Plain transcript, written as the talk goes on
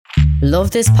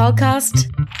Love this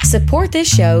podcast? Support this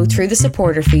show through the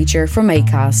supporter feature from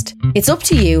Acast. It's up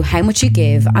to you how much you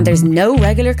give and there's no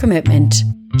regular commitment.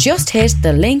 Just hit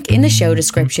the link in the show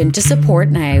description to support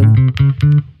now.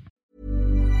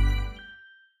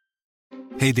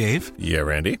 Hey Dave. Yeah,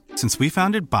 Randy? Since we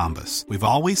founded Bombas, we've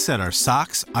always said our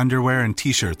socks, underwear, and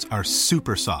t-shirts are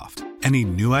super soft. Any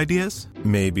new ideas?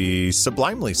 Maybe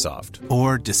sublimely soft.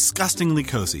 Or disgustingly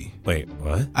cozy. Wait,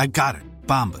 what? I got it.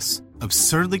 Bombas.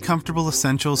 Absurdly comfortable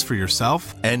essentials for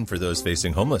yourself and for those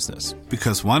facing homelessness.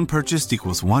 Because one purchased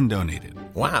equals one donated.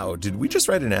 Wow, did we just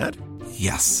write an ad?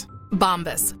 Yes.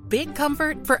 Bombas. Big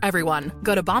comfort for everyone.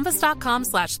 Go to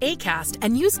bombas.com/ACAST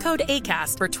and use code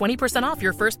ACAST for 20% off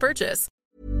your first purchase.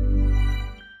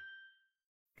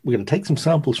 We're going to take some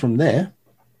samples from there.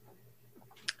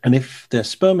 And if there's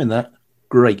sperm in that,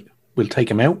 great. We'll take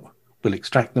them out, we'll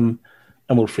extract them,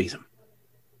 and we'll freeze them.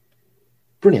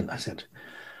 Brilliant, I said.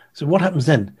 So what happens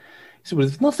then? So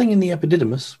with nothing in the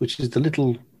epididymis, which is the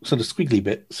little sort of squiggly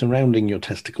bit surrounding your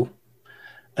testicle,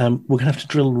 we're going to have to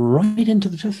drill right into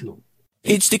the testicle.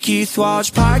 It's the Keith Walsh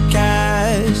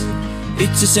Podcast.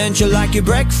 It's essential like your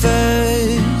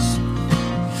breakfast.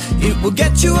 It will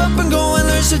get you up and going,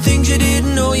 learn some things you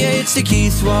didn't know. Yeah, it's the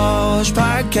Keith Walsh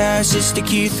Podcast. It's the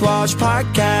Keith Walsh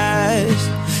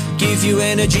Podcast. Give you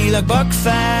energy like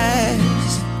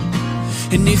Buckfast.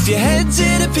 And if your head's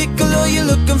in a pickle or you're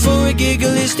looking for a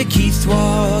giggle, it's the Keith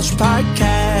Walsh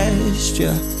Podcast,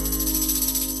 yeah.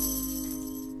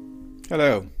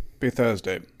 Hello, be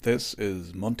Thursday. This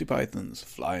is Monty Python's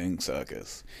Flying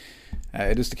Circus.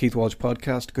 It is the Keith Walsh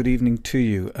Podcast. Good evening to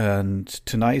you. And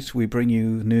tonight we bring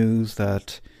you news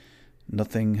that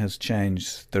nothing has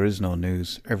changed. There is no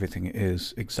news. Everything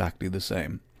is exactly the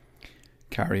same.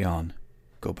 Carry on.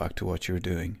 Go back to what you're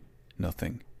doing.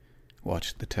 Nothing.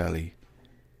 Watch the telly.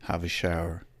 Have a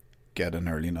shower, get an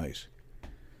early night.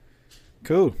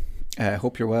 Cool.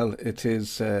 Hope you're well. It's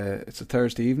a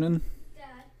Thursday evening.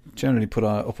 Dad. Generally put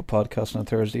up a podcast on a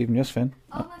Thursday evening. Yes, Finn?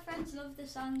 All my friends love the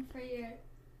song for your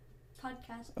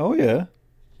podcast. Oh, yeah.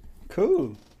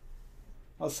 Cool.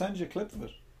 I'll send you a clip of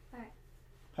it. Alright.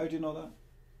 How do you know that?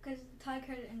 Because Ty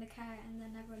heard it in the car and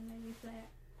then everyone made me play it.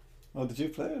 Oh, did you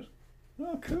play it?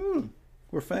 Oh, cool.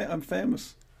 I'm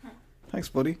famous. Huh. Thanks,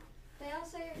 buddy. They all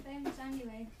say you're famous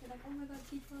anyway. They're like, oh my god,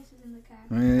 Keith Walsh is in the car.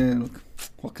 Yeah, look,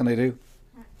 what can I do?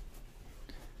 Huh.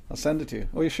 I'll send it to you.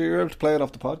 Oh, you sure you're able to play it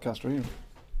off the podcast, are you?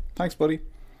 Thanks, buddy.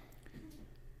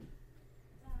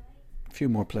 A few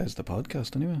more plays of the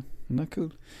podcast anyway. Isn't that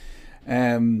cool?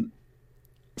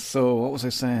 So what was I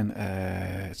saying?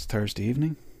 It's Thursday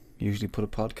evening. Usually put a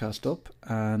podcast up,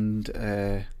 and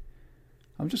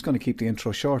I'm just going to keep the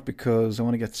intro short because I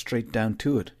want to get straight down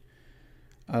to it.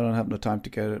 I don't have no time to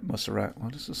get it mess around.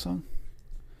 What is the song?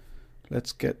 I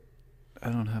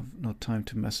don't have no time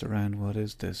to mess around. What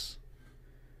is this?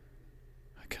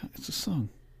 I can't. It's a song.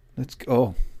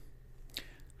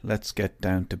 Let's get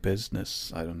down to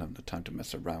business. I don't have no time to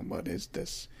mess around. What is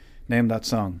this? Name that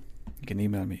song. You can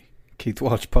email me.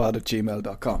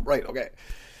 KeithWalshPod@gmail.com. Right,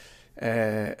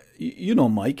 okay. You know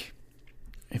Mike.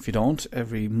 If you don't,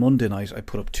 every Monday night I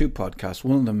put up two podcasts.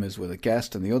 One of them is with a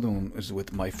guest and the other one is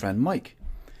with my friend Mike.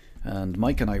 And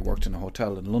Mike and I worked in a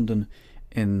hotel in London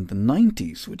in the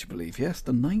 90s, would you believe? Yes,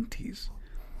 the 90s.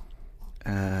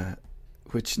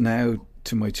 Which now,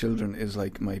 to my children, is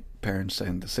like my parents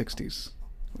saying the 60s,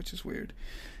 which is weird.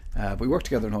 We worked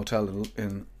together in a hotel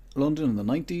in London in the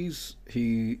 90s.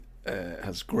 He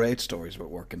has great stories about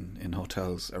working in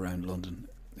hotels around London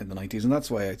in the 90s. And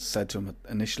that's why I said to him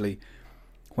initially,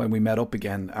 when we met up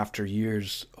again after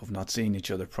years of not seeing each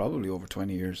other, probably over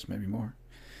 20 years, maybe more.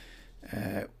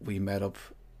 We met up.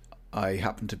 I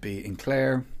happened to be in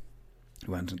Clare.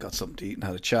 We went and got something to eat and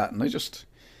had a chat, and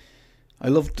I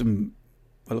loved him.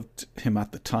 I loved him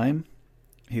at the time.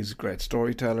 He's a great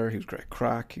storyteller. He was great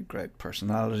crack. He had great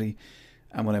personality.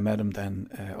 And when I met him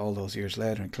then, all those years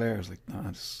later in Clare, I was like,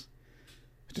 I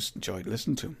just enjoyed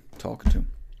listening to him, talking to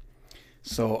him.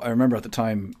 So I remember at the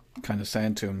time kind of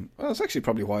saying to him, well, it's actually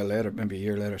probably a while later, maybe a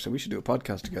year later, so we should do a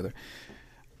podcast together.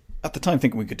 At the time,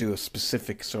 thinking we could do a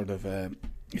specific sort of,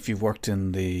 if you've worked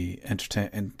in the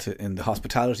in the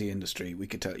hospitality industry, you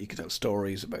could tell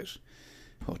stories about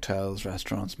hotels,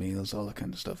 restaurants, meals, all that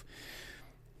kind of stuff.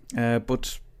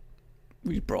 But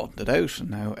we broadened it out, and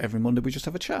now every Monday we just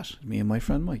have a chat, me and my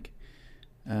friend Mike.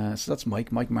 So that's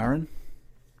Mike Marin,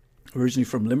 originally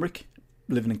from Limerick,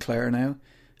 living in Clare now.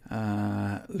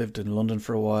 Lived in London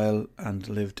for a while and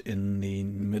lived in the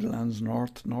Midlands,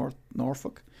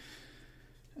 Norfolk,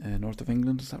 north of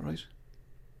England. Is that right?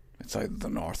 It's either the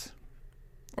north,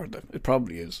 or it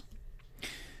probably is.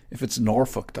 If it's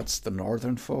Norfolk, that's the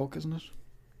northern folk, isn't it?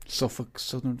 Suffolk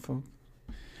Southern folk.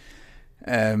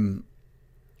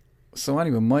 So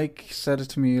anyway, Mike said it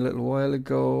to me a little while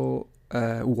ago.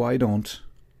 Why don't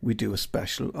we do a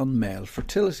special on male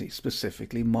fertility,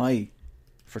 specifically my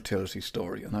fertility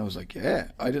story? And I was like, yeah,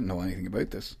 I didn't know anything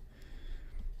about this.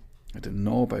 I didn't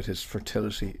know about his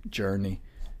fertility journey.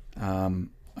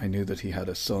 I knew that he had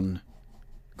a son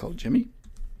called Jimmy.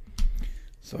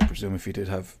 So I presume if he did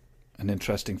have an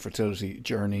interesting fertility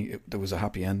journey, there was a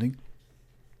happy ending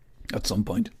at some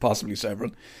point, possibly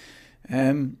several.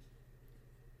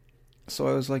 So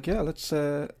I was like, yeah, let's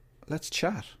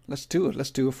chat. Let's do it.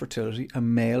 Let's do a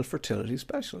male fertility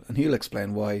special. And he'll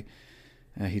explain why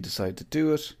he decided to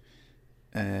do it.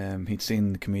 He'd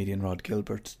seen the comedian Rod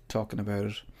Gilbert talking about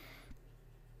it.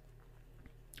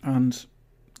 And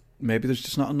maybe there's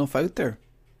just not enough out there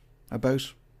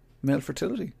about male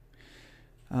fertility.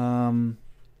 That's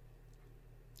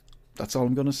all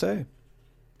I'm going to say.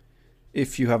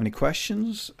 If you have any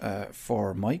questions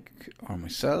for Mike or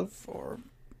myself, or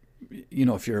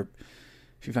if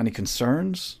you've any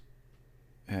concerns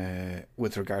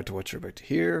with regard to what you're about to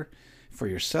hear for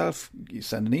yourself, you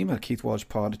send an email,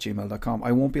 keithwalshpod@gmail.com.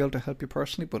 I won't be able to help you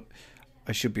personally, but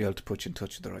I should be able to put you in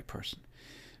touch with the right person.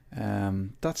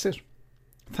 That's it.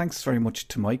 Thanks very much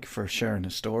to Mike for sharing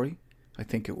his story. I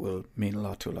think it will mean a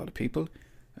lot to a lot of people.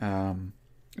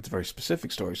 It's a very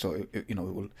specific story, so it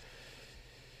will.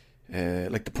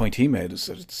 Like the point he made is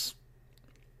that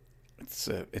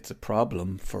it's a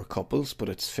problem for couples, but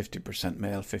it's 50%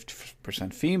 male,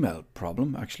 50% female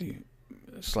problem. Actually,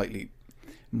 slightly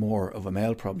more of a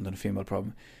male problem than a female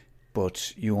problem,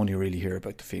 but you only really hear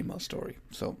about the female story.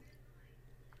 So,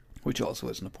 which also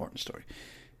is an important story.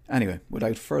 Anyway,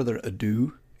 without further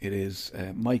ado, it is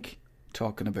Mike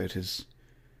talking about his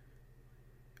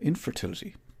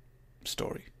infertility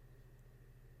story.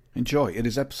 Enjoy. It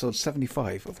is episode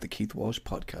 75 of the Keith Walsh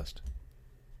podcast.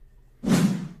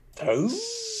 Oh,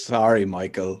 sorry,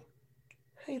 Michael.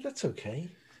 Hey, that's okay.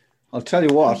 I'll tell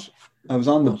you what. I was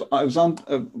on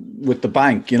with the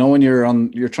bank. You know when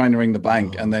you're trying to ring the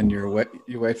bank and then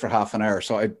you wait for half an hour.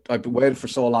 So I waited for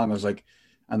so long. I was like,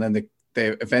 and then they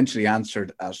eventually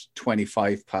answered at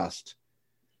 25 past,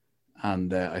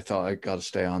 and I thought I got to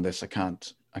stay on this. I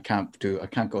can't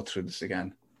go through this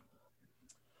again.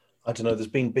 I don't know, there's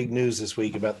been big news this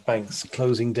week about the banks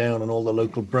closing down and all the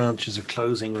local branches are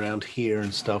closing around here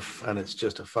and stuff, and it's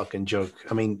just a fucking joke.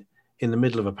 I mean, in the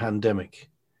middle of a pandemic.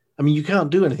 I mean, you can't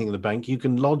do anything in the bank. You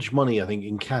can lodge money, I think,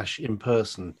 in cash in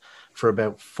person for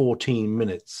about 14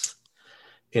 minutes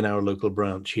in our local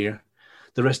branch here.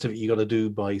 The rest of it you got to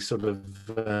do by sort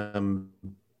of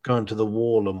going to the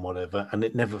wall and whatever, and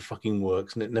it never fucking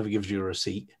works, and it never gives you a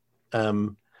receipt.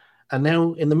 And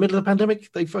now, in the middle of the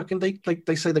pandemic, they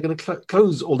say they're going to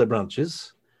close all their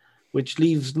branches, which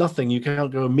leaves nothing. You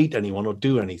can't go and meet anyone or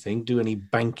do anything, do any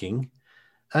banking.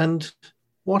 And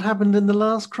what happened in the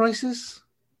last crisis,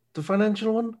 the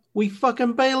financial one? We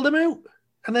fucking bailed them out,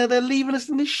 and now they're leaving us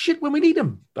in this shit when we need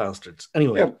them, bastards.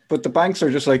 Anyway, yeah, but the banks are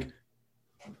just like,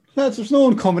 lads, there's no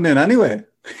one coming in anyway. And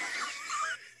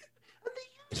they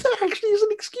use that actually as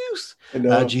an excuse.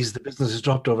 Geez, the business has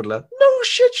dropped over the last. No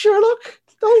shit, Sherlock.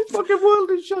 The whole fucking world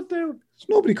is shut down. There's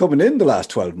nobody coming in the last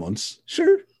 12 months.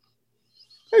 Sure.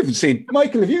 I haven't seen...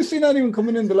 Michael, have you seen anyone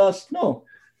coming in the last... No.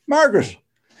 Margaret.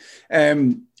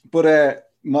 But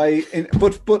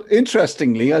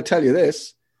interestingly, I'll tell you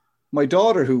this. My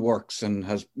daughter, who works and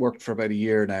has worked for about a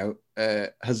year now,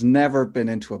 has never been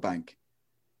into a bank.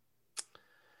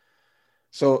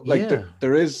 So, like,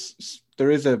 there is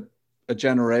a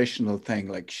generational thing.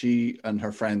 Like, she and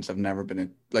her friends have never been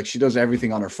in... Like, she does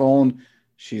everything on her phone.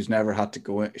 She's never had to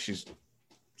go in. She's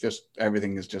just,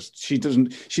 everything is just, she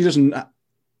doesn't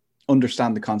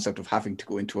understand the concept of having to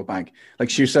go into a bank.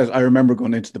 Like she says, I remember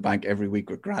going into the bank every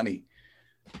week with Granny.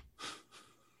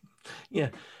 Yeah.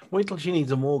 Wait till she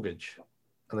needs a mortgage.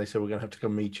 And they say, we're going to have to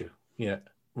come meet you. Yeah.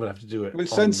 We'll have to do it. We'll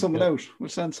send someone out.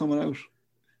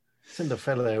 Send a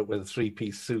fella out with a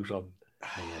 3-piece suit on. Oh,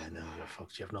 yeah, no, you're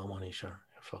fucked. You have no money, sure.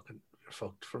 You're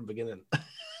fucked from the beginning.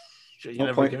 Sure, you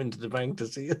never came into the bank to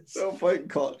see us. No point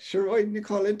call. Sure, why didn't you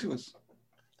call into us?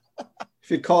 If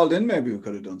you'd called in, maybe we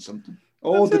could have done something.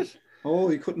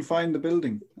 You couldn't find the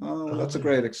building. Oh, that's a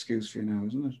great excuse for you now,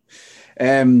 isn't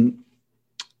it?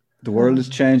 The world is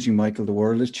changing, Michael. The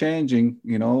world is changing,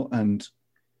 and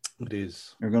it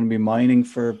is. You're going to be mining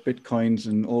for bitcoins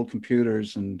and old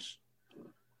computers and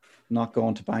not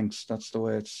going to banks. That's the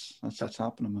way that's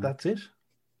happening, man. That's it.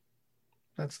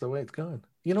 That's the way it's going.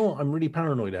 You know, I'm really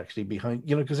paranoid actually behind,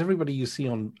 because everybody you see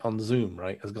on Zoom,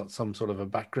 right, has got some sort of a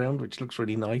background which looks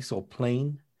really nice or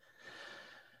plain.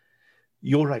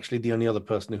 You're actually the only other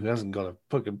person who hasn't got a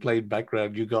fucking plain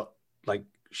background. You got like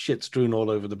shit strewn all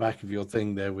over the back of your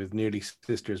thing there with Nearly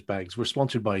Sisters bags. We're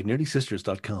sponsored by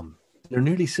nearlysisters.com. They're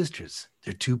nearly sisters.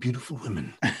 They're two beautiful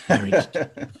women married to two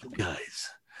beautiful guys.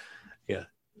 Yeah.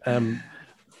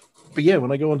 But yeah,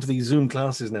 when I go onto these Zoom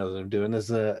classes now that I'm doing,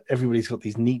 there's everybody's got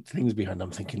these neat things behind.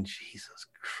 I'm thinking, Jesus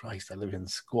Christ, I live in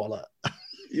squalor.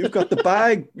 You've got the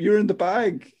bag. You're in the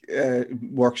bag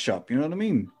workshop. You know what I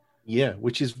mean? Yeah,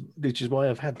 which is why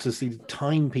I've had to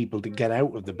time people to get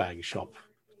out of the bag shop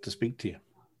to speak to you.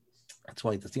 That's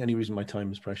the only reason my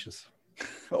time is precious.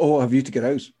 Oh, have you to get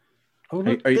out? Oh,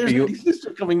 look, there's my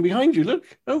sister coming behind you. Look.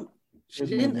 Oh,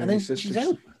 she's in, and then she's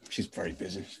out. She's very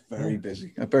busy. Very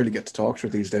busy. I barely get to talk to her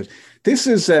these days. This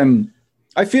is,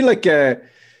 I feel like,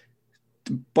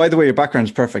 by the way, your background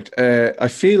is perfect. I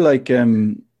feel like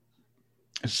a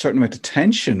certain amount of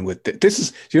tension with this.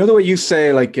 Is, do you know the way you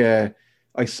say, like, I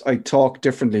talk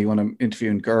differently when I'm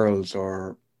interviewing girls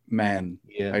or men?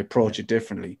 Yeah. I approach it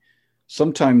differently.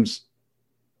 Sometimes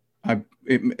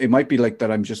it might be like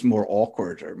that I'm just more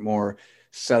awkward or more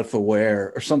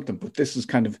self-aware or something, but this is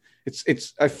kind of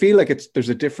I feel like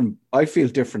I feel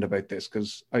different about this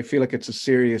because I feel like it's a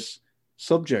serious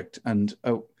subject, and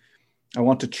I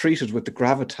want to treat it with the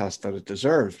gravitas that it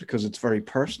deserves because it's very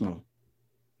personal,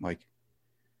 Mike.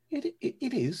 It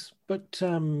is, but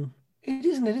it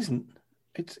isn't.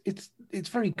 It's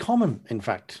very common, in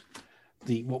fact,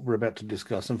 what we're about to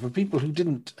discuss. And for people who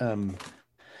didn't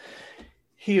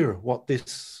hear what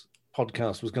this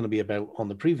podcast was going to be about on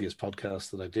the previous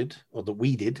podcast that I did, or that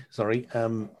we did, sorry,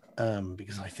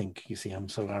 because I think, you see, I'm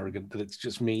so arrogant that it's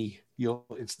just me.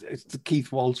 It's the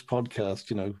Keith Walsh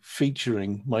podcast,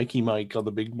 featuring Mikey Mike on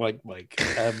the Big Mike.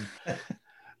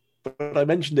 But I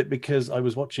mentioned it because I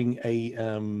was watching a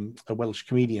Welsh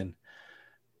comedian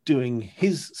doing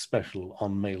his special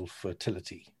on male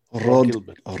fertility. Rod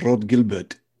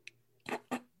Gilbert.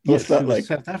 What's that like?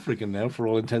 South African now, for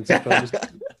all intents and purposes.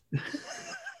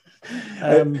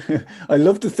 I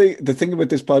love the thing about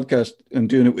this podcast and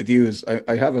doing it with you is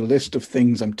I have a list of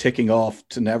things I'm ticking off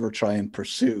to never try and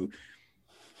pursue.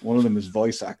 One of them is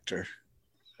voice actor.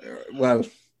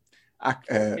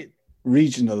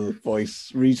 Regional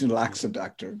accent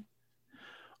actor.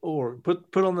 Or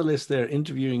put on the list there,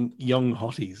 interviewing young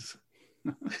hotties.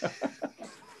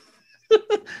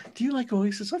 Do you like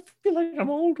Oasis? I feel like I'm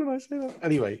old when I say that.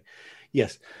 Anyway,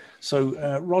 yes.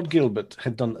 So Rod Gilbert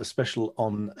had done a special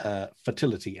on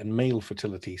fertility and male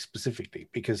fertility specifically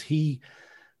because he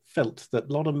felt that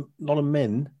a lot of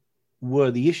men were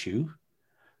the issue,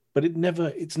 but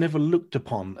it's never looked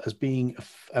upon as being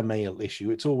a male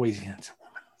issue. It's always it's a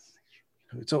woman's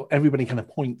issue. It's all, everybody kind of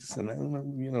points and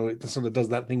it sort of does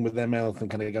that thing with their mouth and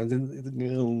kind of goes, it's a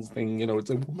girl's thing, it's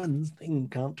a woman's thing.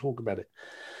 Can't talk about it.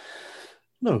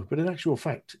 No, but in actual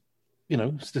fact,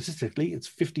 statistically, it's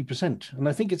 50%. And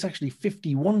I think it's actually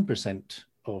 51%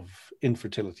 of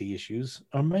infertility issues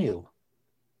are male.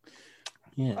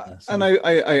 Yeah. So. And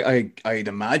I'd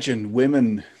imagine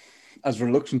women, as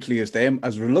reluctant as they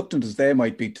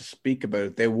might be to speak about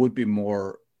it, they would be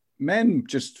more, men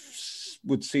just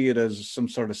would see it as some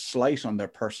sort of slight on their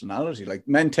personality. Like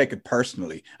men take it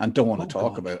personally and don't want to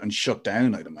talk about it and shut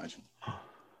down, I'd imagine.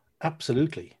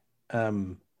 Absolutely.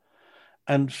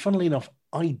 And funnily enough,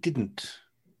 I didn't,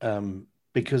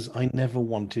 because I never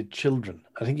wanted children.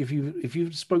 I think if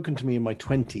you've spoken to me in my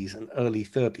 20s and early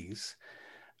 30s,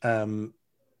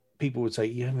 people would say,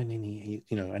 "You have any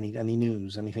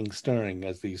news, anything stirring,"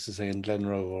 as they used to say in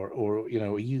Glenroe, or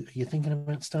are you thinking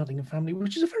about starting a family?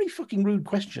 Which is a very fucking rude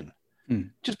question.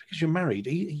 Just because you're married,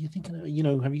 are you thinking?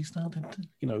 Have you started?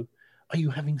 Are you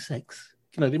having sex?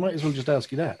 They might as well just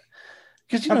ask you that.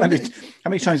 Because how many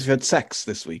times have you had sex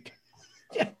this week?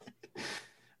 Yeah.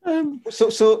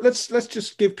 So let's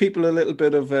just give people a little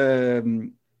bit of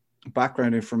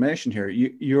background information here.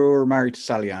 You're married to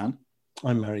Sally Ann.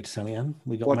 I'm married to Sally Ann.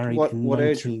 We got married in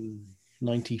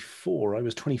 1994. I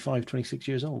was 25, 26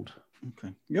 years old.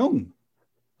 Okay. Young.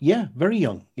 Yeah, very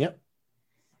young. Yep.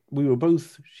 We were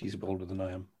both, she's older than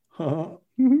I am.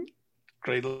 Mm-hmm.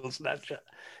 Cradle snatcher.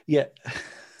 Yeah.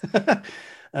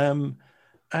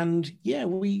 And yeah,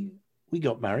 we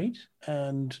got married,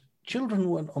 and children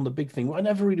weren't on the big thing. I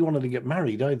never really wanted to get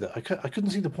married either. I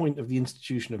couldn't see the point of the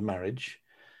institution of marriage,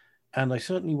 and I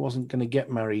certainly wasn't going to get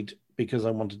married because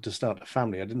I wanted to start a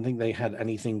family. I didn't think they had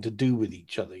anything to do with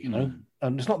each other,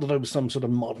 And it's not that I was some sort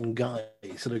of modern guy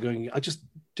sort of going, it just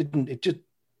didn't,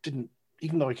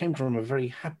 even though I came from a very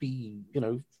happy,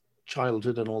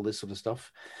 childhood and all this sort of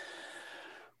stuff,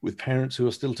 with parents who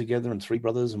are still together and three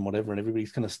brothers and whatever, and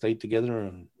everybody's kind of stayed together,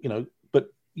 and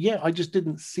but yeah, I just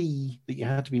didn't see that you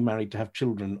had to be married to have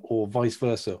children, or vice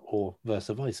versa, or or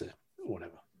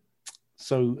whatever.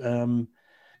 So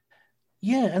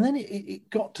yeah, and then it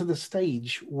got to the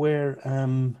stage where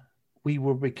we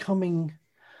were becoming,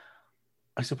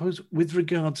 I suppose, with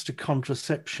regards to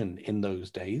contraception in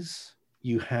those days,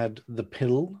 you had the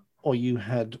pill or you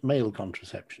had male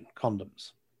contraception,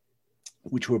 condoms,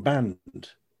 which were banned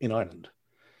in Ireland.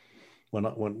 When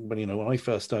I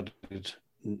first started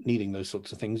needing those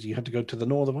sorts of things, you had to go to the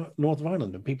north of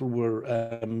Ireland, and people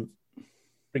were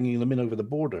bringing them in over the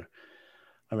border.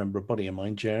 I remember a buddy of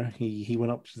mine, Jer, he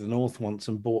went up to the north once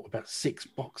and bought about 6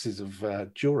 boxes of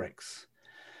Durex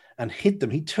and hid them.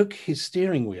 He took his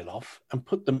steering wheel off and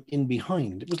put them in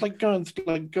behind. It was like going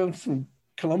from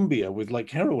Colombia with like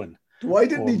heroin. Why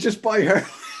didn't he just buy her?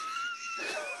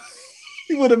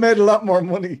 He would have made a lot more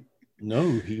money. No,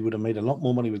 he would have made a lot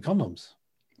more money with condoms.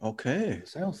 Okay.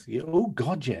 South. Yeah. Oh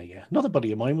God, yeah. Another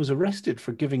buddy of mine was arrested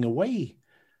for giving away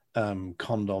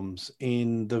condoms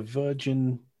in the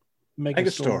Virgin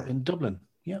Megastore in Dublin.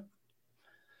 Yeah.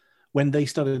 When they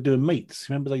started doing mates,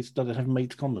 remember they started having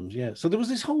mates condoms. Yeah. So there was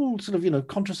this whole sort of,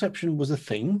 contraception was a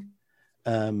thing.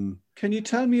 Can you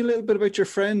tell me a little bit about your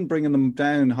friend bringing them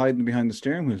down, hiding behind the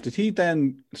steering wheel? Did he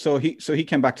then? So he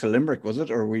came back to Limerick, was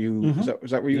it, or were you? Mm-hmm.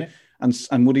 Was that where you? Yeah.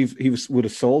 And would he would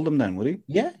have sold them then? Would he?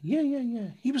 Yeah.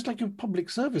 He was like a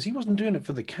public service. He wasn't doing it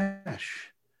for the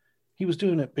cash. He was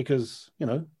doing it because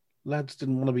lads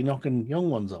didn't want to be knocking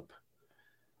young ones up.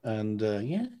 And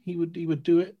he would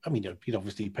do it. I mean, he'd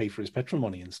obviously pay for his petrol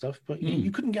money and stuff, but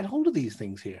you couldn't get hold of these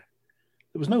things here.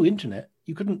 There was no internet.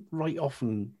 You couldn't write off,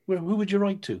 and who would you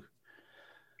write to?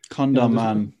 Condom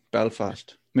Man,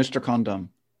 Belfast, Mr. Condom,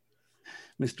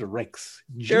 Mr. Rex,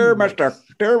 dear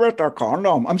Mr.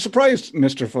 Condom. I'm surprised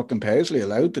Mr. fucking Paisley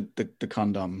allowed the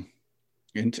condom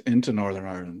into Northern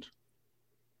Ireland.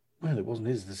 Well, it wasn't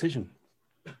his decision.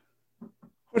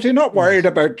 Was he not worried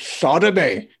about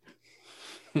sodomy?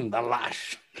 The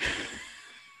lash.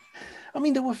 I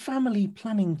mean, there were family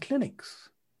planning clinics.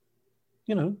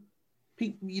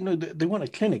 They weren't a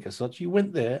clinic as such. You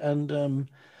went there, and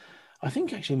I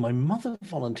think actually my mother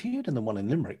volunteered in the one in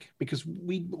Limerick because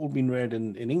we'd all been reared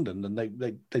in England, and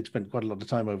they'd spent quite a lot of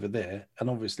time over there. And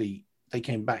obviously, they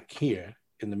came back here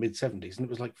in the mid-70s, and it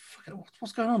was like, fuck,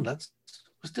 what's going on, lads?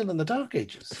 We're still in the dark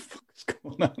ages. What's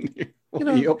going on here? What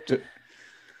are you up to?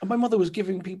 And my mother was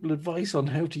giving people advice on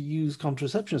how to use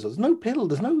contraception. There's no pill.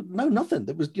 There's no nothing.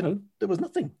 There was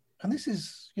nothing. And this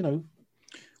is, late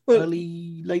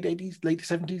 80s, late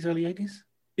 70s, early 80s.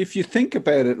 If you think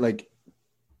about it, like,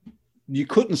 you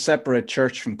couldn't separate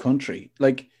church from country.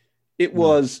 Like, it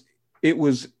was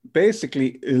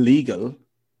basically illegal,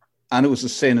 and it was a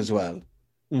sin as well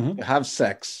to have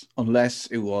sex unless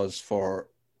it was for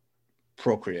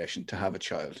procreation, to have a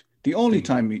child. The only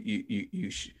time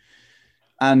you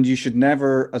and you should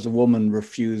never, as a woman,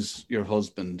 refuse your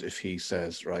husband if he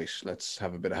says, right, let's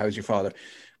have a bit of how's your father.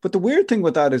 But the weird thing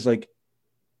with that is, like,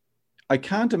 I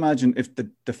can't imagine if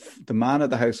the man at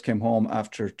the house came home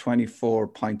after 24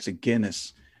 pints of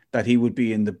Guinness, that he would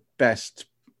be in the best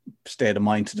state of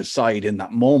mind to decide in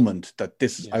that moment that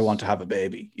this is, I want to have a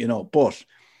baby, but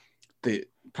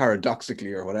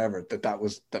paradoxically or whatever,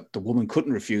 that the woman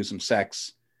couldn't refuse him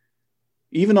sex.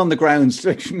 Even on the grounds,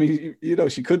 like,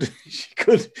 she could,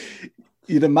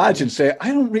 you'd imagine, say, I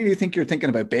don't really think you're thinking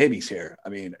about babies here. I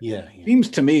mean, it seems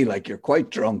to me like you're quite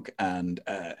drunk. And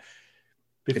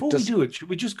before we do it, should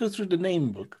we just go through the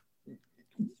name book?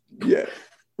 Yeah.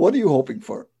 What are you hoping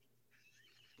for?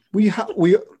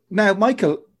 Now,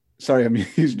 Michael, sorry, I'm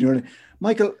using your name.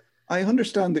 Michael, I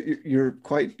understand that you're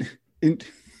quite,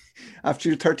 after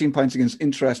your 13 pints against,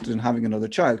 interested in having another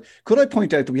child. Could I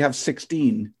point out that we have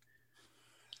 16?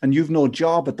 And you've no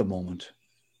job at the moment.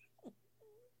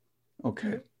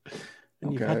 Okay.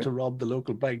 And you've had to rob the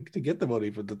local bank to get the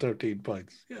money for the 13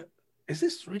 pints. Yeah. Is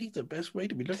this really the best way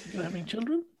to be looking at having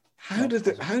children? How did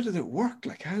it work?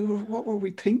 Like, what were we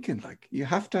thinking? Like, you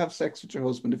have to have sex with your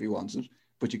husband if he wants it,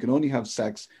 but you can only have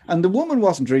sex. And the woman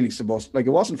wasn't really supposed, like, it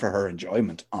wasn't for her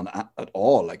enjoyment at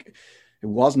all. Like, it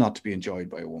was not to be enjoyed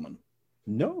by a woman.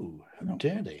 No. How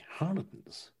dare they?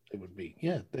 Harlequins. It would be,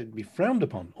 they'd be frowned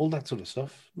upon, all that sort of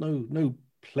stuff. No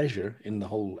pleasure in the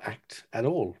whole act at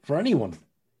all for anyone,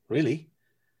 really.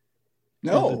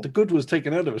 No, the good was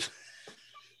taken out of it.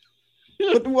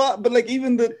 But what? But like,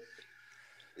 even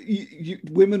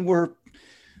women were,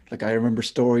 like, I remember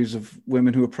stories of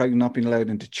women who were pregnant not being allowed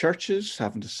into churches,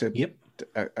 having to sit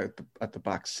at the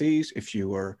back seat. If you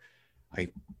were, I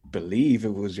believe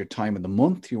it was your time of the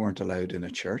month, you weren't allowed in a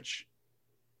church.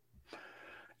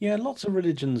 Yeah, lots of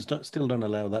religions still don't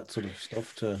allow that sort of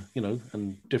stuff to,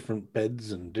 and different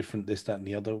beds and different this, that, and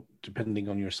the other, depending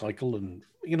on your cycle. And,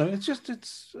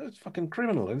 it's fucking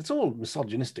criminal. And it's all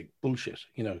misogynistic bullshit,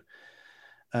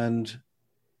 and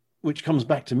which comes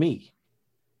back to me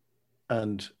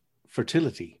and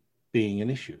fertility being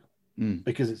an issue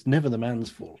because it's never the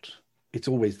man's fault. It's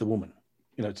always the woman.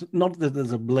 It's not that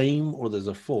there's a blame or there's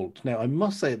a fault. Now, I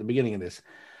must say at the beginning of this,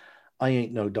 I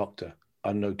ain't no doctor.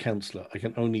 I'm no counselor. I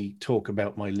can only talk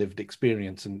about my lived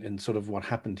experience and sort of what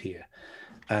happened here.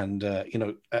 And,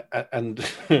 and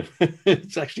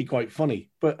it's actually quite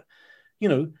funny. But,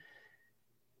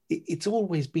 it's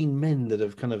always been men that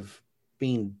have kind of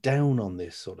been down on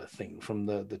this sort of thing from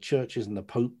the churches and the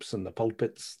popes and the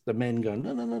pulpits. The men go,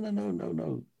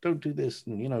 no, don't do this.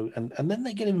 And, and then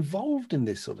they get involved in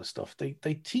this sort of stuff. They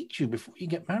teach you before you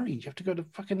get married. You have to go to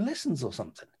fucking lessons or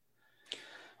something.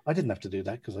 I didn't have to do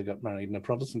that because I got married in a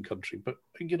Protestant country. But,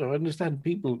 I understand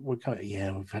people were kind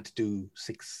of, we've had to do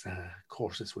 6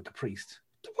 courses with a priest.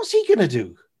 What's he going to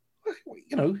do?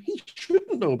 He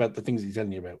shouldn't know about the things he's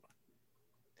telling you about.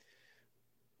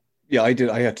 Yeah, I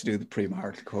did. I had to do the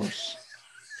pre-marital course.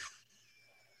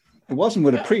 It wasn't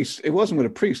with a priest. It wasn't with a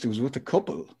priest. It was with a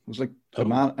couple. It was like a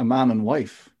man and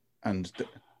wife. And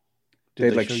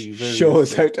they'd like show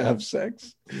us how to have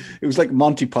sex. It was like a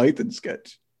Monty Python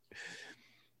sketch.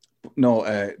 No,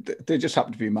 they just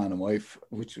happened to be a man and wife,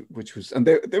 which was, and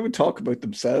they would talk about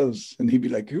themselves, and he'd be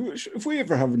like, "If we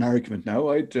ever have an argument now,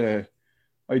 I'd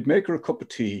make her a cup of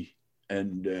tea,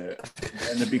 and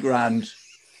it'd be grand.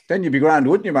 Then you'd be grand,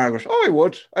 wouldn't you, Margaret? Oh, I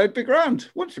would. I'd be grand.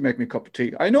 Wouldn't you make me a cup of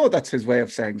tea? I know that's his way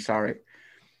of saying sorry.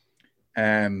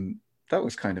 That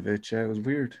was kind of it. Yeah, it was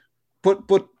weird. But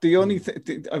the only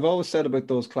thing I've always said about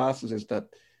those classes is that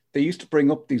they used to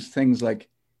bring up these things like,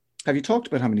 have you talked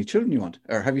about how many children you want?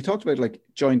 Or have you talked about like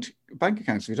joint bank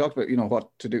accounts? Have you talked about, what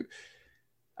to do?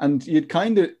 And you'd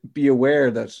kind of be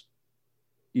aware that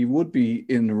you would be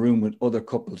in a room with other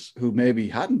couples who maybe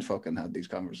hadn't fucking had these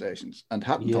conversations and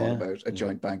hadn't thought about a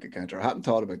joint bank account or hadn't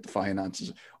thought about the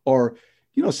finances or,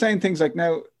 saying things like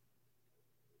now,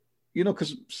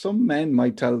 because some men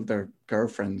might tell their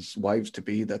girlfriends, wives to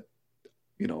be that,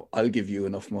 I'll give you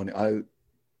enough money. I'll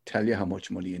tell you how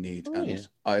much money you need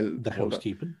I'll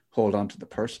hold on to the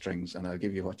purse strings and I'll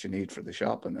give you what you need for the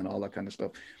shopping and all that kind of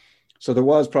stuff. So there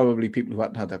was probably people who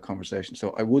hadn't had that conversation.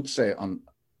 So I would say on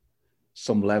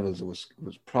some levels it was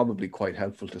probably quite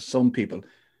helpful to some people.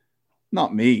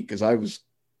 Not me, because I was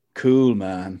cool,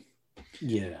 man.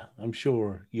 Yeah, I'm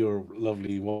sure your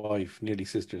lovely wife, Nearly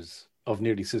Sisters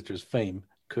fame,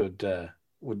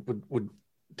 would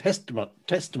testament.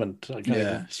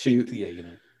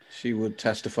 She would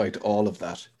testify to all of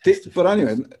that. But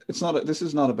anyway, this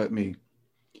is not about me.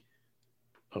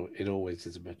 Oh, it always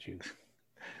is about you.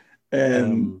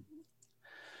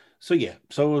 So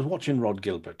I was watching Rod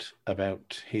Gilbert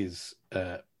about his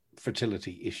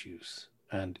fertility issues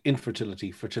and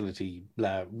infertility, fertility,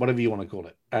 blah, whatever you want to call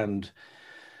it. And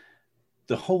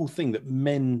the whole thing that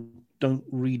men don't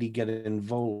really get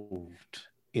involved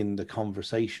in the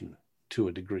conversation to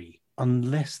a degree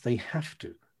unless they have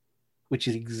to, which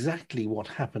is exactly what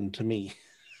happened to me.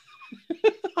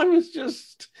 I was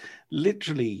just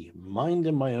literally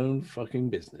minding my own fucking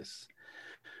business.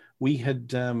 We'd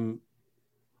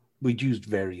used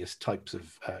various types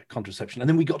of contraception. And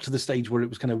then we got to the stage where it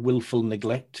was kind of willful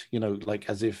neglect, like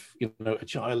as if, a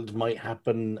child might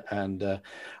happen. And I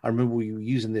remember we were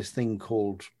using this thing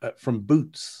called, from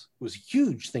Boots, it was a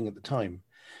huge thing at the time.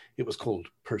 It was called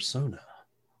Persona.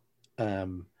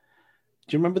 Do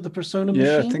you remember the Persona machines?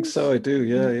 Yeah, I think so. I do.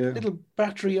 Yeah. Little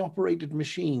battery operated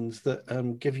machines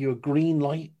that give you a green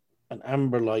light, an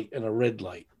amber light, and a red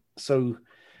light. So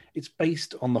it's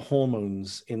based on the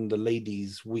hormones in the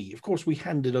ladies' wee. Of course, we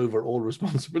handed over all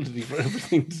responsibility for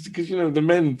everything because, the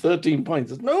men, 13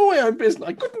 pints. There's no way I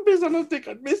couldn't piss on a dick.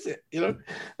 I'd miss it, It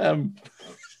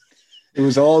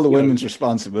was all the women's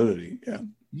responsibility. Yeah.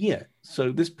 Yeah.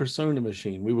 So this Persona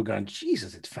machine, we were going,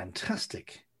 Jesus, it's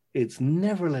fantastic. It's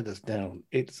never let us down.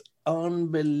 It's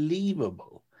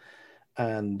unbelievable.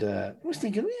 And I was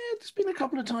thinking, there's been a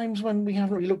couple of times when we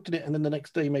haven't really looked at it, and then the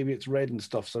next day maybe it's red and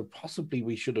stuff. So possibly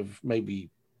we should have maybe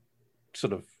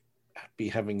sort of be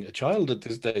having a child at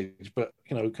this stage, but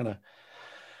kind of.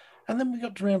 And then we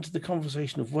got around to the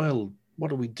conversation of, well, what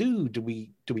do we do? Do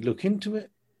we look into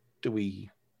it? Do we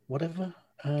whatever?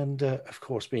 And of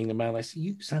course, being the man, I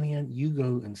say, Sanny Ann, you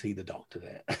go and see the doctor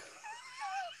there.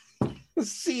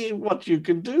 See what you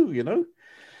can do,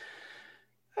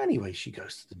 Anyway, she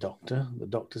goes to the doctor. The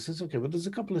doctor says, okay, well, there's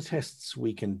a couple of tests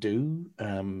we can do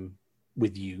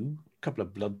with you. couple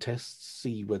of blood tests,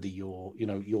 see whether your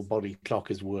body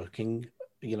clock is working,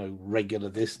 regular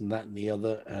this and that and the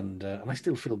other. And I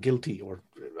still feel guilty, or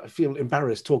I feel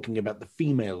embarrassed talking about the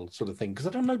female sort of thing, because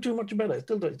I don't know too much about it.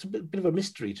 It's a bit of a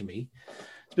mystery to me.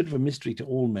 It's a bit of a mystery to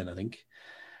all men, I think.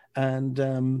 And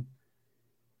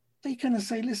they kind of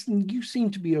say, listen, you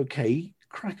seem to be okay.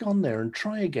 Crack on there and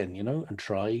try again, and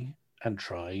try and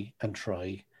try and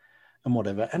try and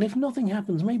whatever. And if nothing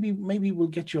happens, maybe we'll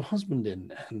get your husband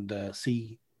in and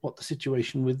see what the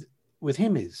situation with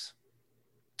him is.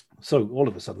 So all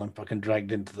of a sudden, I'm fucking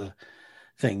dragged into the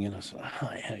thing, so,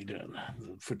 hi, how you doing?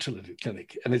 The fertility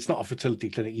clinic. And it's not a fertility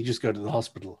clinic. You just go to the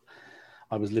hospital.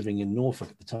 I was living in Norfolk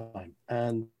at the time.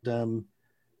 And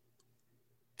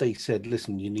they said,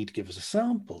 listen, you need to give us a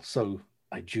sample. So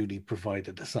I duly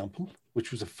provided a sample,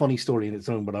 which was a funny story in its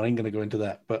own, but I ain't going to go into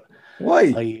that. But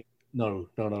why? No,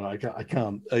 I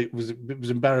can't. It was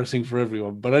embarrassing for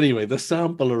everyone. But anyway, the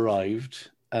sample arrived.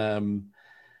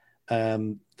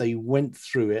 They went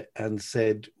through it and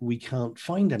said, we can't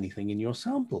find anything in your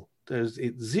sample.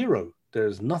 It's zero.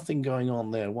 There's nothing going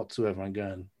on there whatsoever. I'm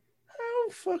going, how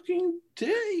fucking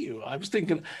dare you? I was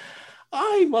thinking,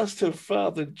 I must have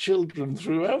fathered children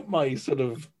throughout my sort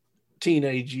of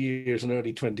teenage years and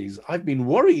early 20s. I've been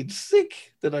worried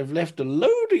sick that I've left a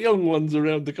load of young ones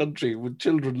around the country with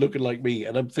children looking like me.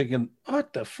 And I'm thinking,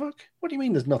 what the fuck? What do you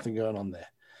mean there's nothing going on there?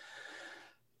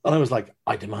 And I was like,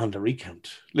 I demand a recount.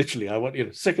 Literally, I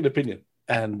want, second opinion.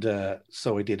 And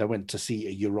so I did. I went to see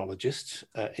a urologist,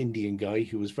 Indian guy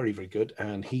who was very, very good.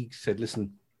 And he said,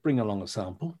 listen, bring along a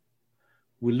sample.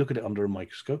 We'll look at it under a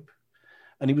microscope.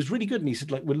 And he was really good. And he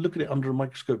said, we'll look at it under a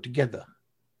microscope together.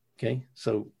 Okay.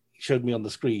 So he showed me on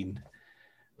the screen,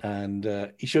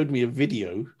 and he showed me a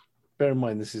video. Bear in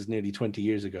mind, this is nearly 20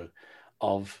 years ago,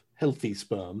 of healthy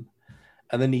sperm.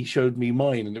 And then he showed me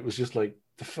mine, and it was just like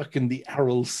the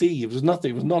Aral Sea. It was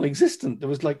nothing. It was non-existent. There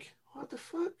was like, what the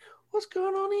fuck? What's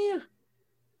going on here?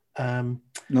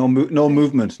 No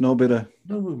movement. No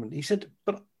movement. He said,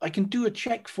 but I can do a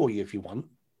check for you if you want.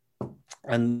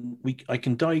 And I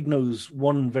can diagnose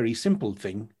one very simple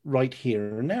thing right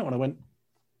here and now. And I went,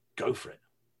 go for it.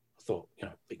 I thought,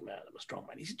 big man, I'm a strong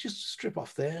man. He said, just strip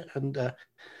off there and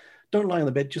don't lie on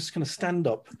the bed. Just kind of stand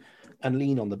up and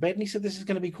lean on the bed. And he said, this is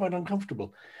going to be quite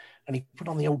uncomfortable. And he put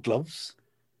on the old gloves,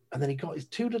 and then he got his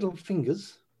two little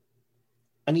fingers,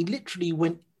 and he literally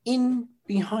went in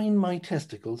behind my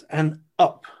testicles and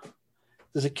up.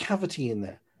 There's a cavity in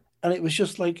there. And it was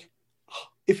just like,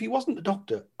 if he wasn't a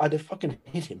doctor, I'd have fucking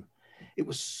hit him. It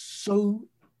was so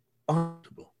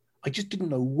uncomfortable. I just didn't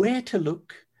know where to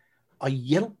look. I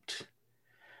yelped,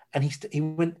 and he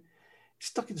went,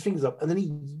 stuck his fingers up, and then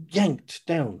he yanked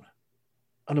down.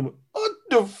 And I went, what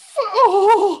the fuck?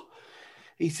 Oh!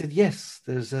 He said, yes,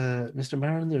 there's Mr.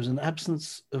 Marin, there's an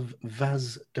absence of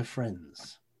vas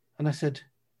deferens. And I said,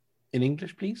 in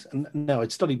English, please? And no,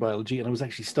 I'd studied biology, and I was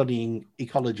actually studying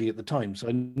ecology at the time, so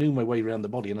I knew my way around the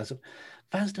body. And I said,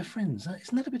 vas deferens,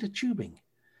 isn't that a bit of tubing?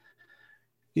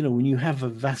 When you have a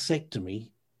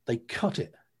vasectomy, they cut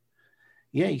it.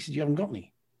 Yeah, he said, you haven't got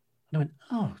any. And I went,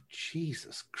 oh,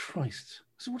 Jesus Christ. I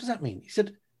said, what does that mean? He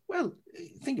said, well,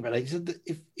 think about it. He said that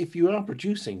if you are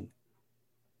producing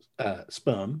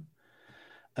sperm,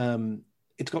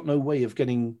 it's got no way of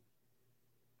getting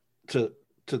to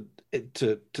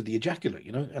the ejaculate,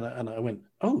 And I went,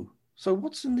 oh, so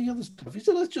what's in the other stuff? He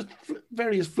said, that's just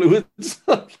various fluids.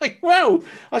 I'm like, wow.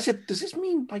 I said, does this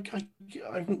mean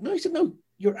no? He said, no,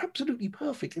 you're absolutely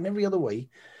perfect in every other way.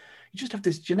 You just have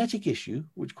this genetic issue,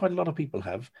 which quite a lot of people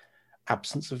have,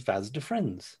 absence of vas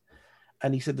deferens.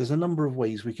 And he said, there's a number of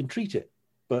ways we can treat it,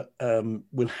 but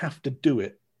we'll have to do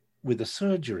it with a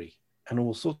surgery and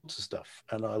all sorts of stuff.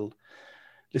 And I'll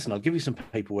give you some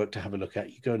paperwork to have a look at.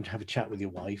 You go and have a chat with your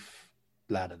wife,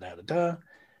 blah, da, da, da, da,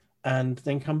 and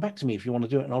then come back to me if you want to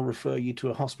do it. And I'll refer you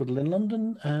to a hospital in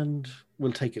London, and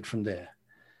we'll take it from there.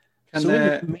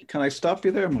 Can I stop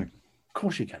you there, Mike? Of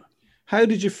course you can. How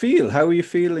did you feel? How were you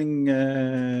feeling?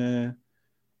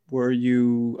 Were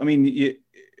you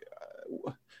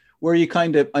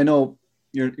kind of, I know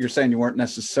you're saying you weren't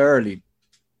necessarily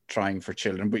trying for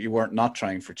children, but you weren't not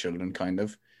trying for children, kind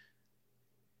of.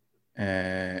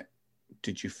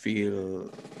 Did you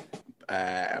feel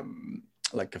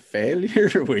like a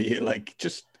failure? Were you like,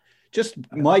 just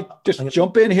Mike, just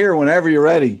jump in here whenever you're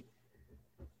ready?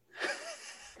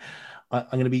 I'm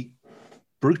going to be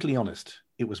brutally honest.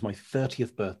 It was my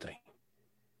 30th birthday,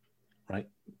 right?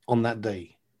 On that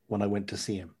day when I went to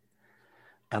see him.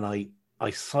 And I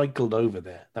cycled over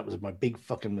there. That was my big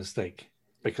fucking mistake,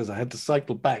 because I had to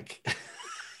cycle back.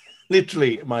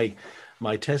 Literally, my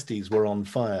my testes were on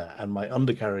fire and my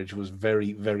undercarriage was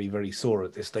very, very, very sore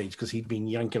at this stage because he'd been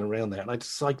yanking around there. And I'd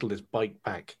cycled his bike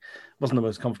back. It wasn't the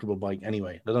most comfortable bike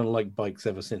anyway. I don't like bikes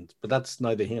ever since, but that's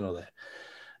neither here nor there.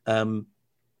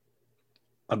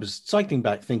 I was cycling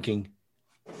back thinking,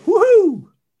 woohoo!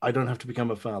 I don't have to become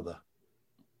a father.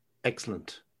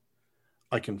 Excellent.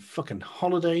 I can fucking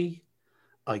holiday.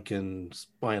 I can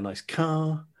buy a nice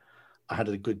car. I had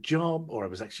a good job, or I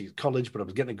was actually at college, but I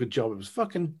was getting a good job. It was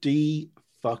fucking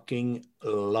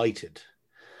lighted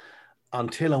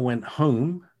until I went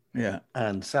home. Yeah.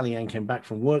 And Sally Ann came back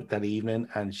from work that evening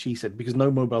and she said, because no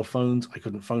mobile phones, I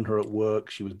couldn't phone her at work.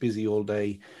 She was busy all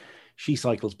day. She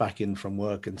cycles back in from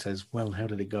work and says, well, how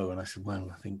did it go? And I said,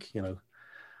 well, I think,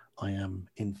 I am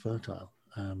infertile.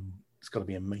 It's got to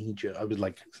be a major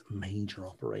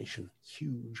operation,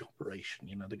 huge operation.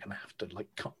 They're going to have to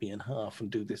cut me in half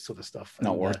and do this sort of stuff.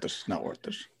 Not worth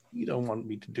it. You don't want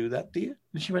me to do that, do you?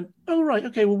 And she went, oh, right.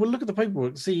 Okay, well, we'll look at the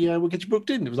paperwork, see, we'll get you booked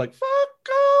in. It was like, fuck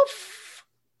off.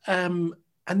 And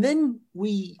then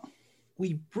we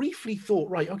briefly thought,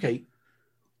 right, okay,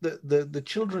 the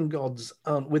children gods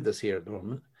aren't with us here at the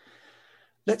moment.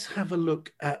 Let's have a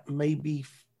look at maybe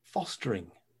fostering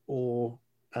or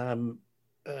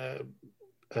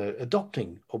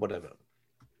adopting or whatever.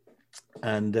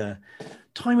 And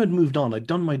time had moved on. I'd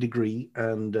done my degree,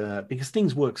 and because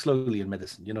things work slowly in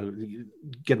medicine, you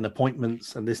get an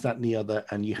appointments and this, that, and the other,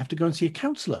 and you have to go and see a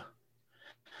counselor.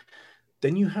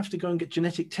 Then you have to go and get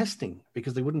genetic testing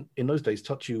because they wouldn't, in those days,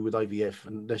 touch you with IVF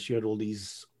unless you had all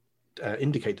these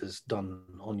indicators done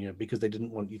on you because they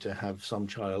didn't want you to have some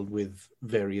child with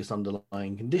various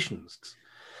underlying conditions.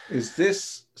 Have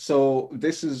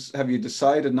you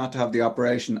decided not to have the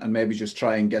operation and maybe just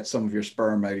try and get some of your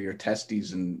sperm out of your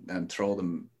testes and throw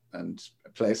them and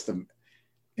place them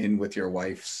in with your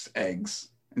wife's eggs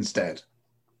instead?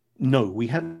 No, we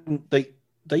hadn't.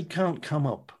 They can't come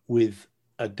up with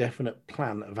a definite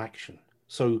plan of action.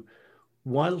 So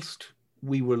whilst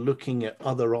we were looking at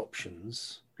other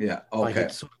options, I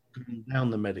had sort of gone down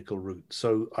the medical route.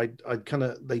 So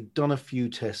they'd done a few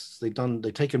tests. They'd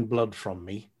taken blood from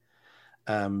me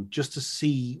just to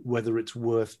see whether it's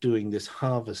worth doing this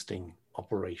harvesting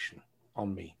operation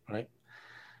on me, right?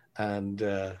 And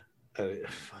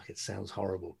fuck, it sounds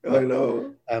horrible. I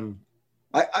know. And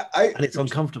it's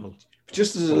uncomfortable.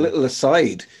 Just as a little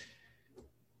aside,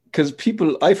 because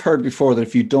I've heard before that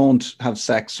if you don't have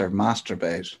sex or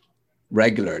masturbate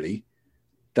regularly,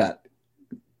 that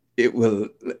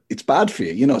it's bad for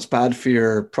you. It's bad for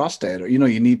your prostate, or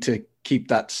you need to keep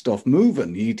that stuff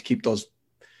moving. You need to keep those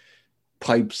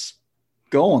pipes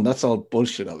going. That's all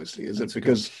bullshit, obviously, is it?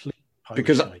 Because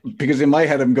in my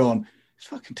head I'm going, these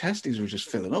fucking testes were just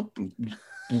filling up and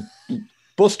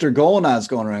Buster gonads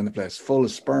going around the place full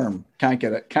of sperm. Can't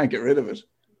get rid of it.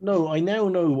 No, I now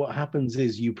know what happens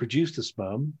is you produce the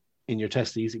sperm in your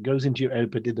testes, it goes into your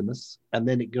epididymis, and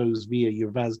then it goes via your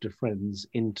vas deferens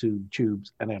into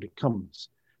tubes and out it comes.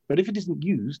 But if it isn't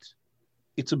used,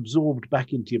 it's absorbed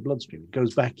back into your bloodstream. It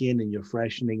goes back in and you're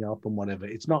freshening up and whatever.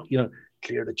 It's not,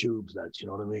 clear the tubes, that's, you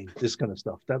know what I mean? This kind of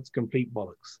stuff. That's complete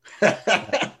bollocks.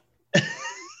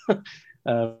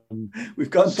 We've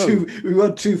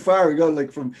gone too far. We go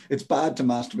from it's bad to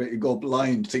masturbate, you go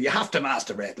blind. So you have to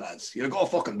masturbate, lads. You go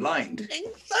fucking blind.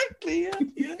 Exactly.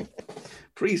 Yeah.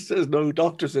 Priest says no,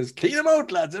 doctor says clean them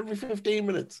out, lads, every 15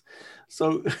 minutes.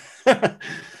 So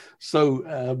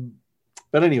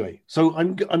but anyway, so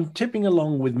I'm tipping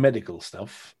along with medical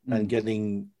stuff and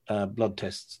getting blood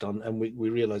tests done, and we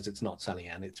realize it's not Sally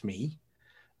Ann, it's me.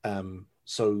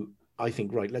 So I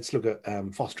think, right, let's look at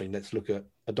fostering, let's look at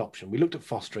adoption. We looked at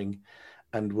fostering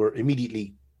and were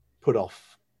immediately put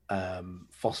off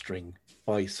fostering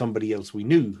by somebody else we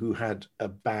knew who had a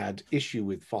bad issue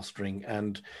with fostering,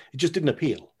 and it just didn't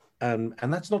appeal. And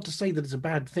that's not to say that it's a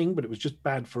bad thing, but it was just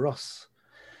bad for us.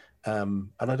 And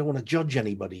I don't want to judge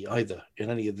anybody either in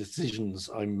any of the decisions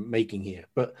I'm making here.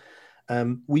 But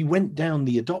we went down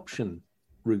the adoption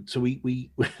route. So we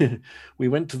we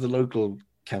went to the local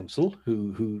council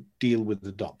who deal with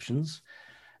adoptions,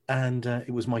 and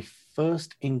it was my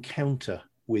first encounter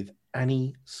with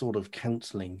any sort of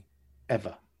counselling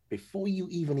ever. Before you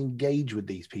even engage with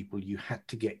these people, you had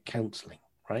to get counselling,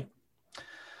 right?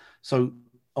 So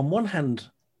on one hand,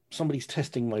 somebody's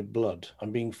testing my blood.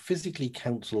 I'm being physically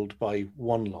counselled by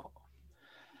one lot,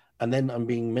 and then I'm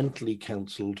being mentally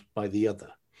counselled by the other.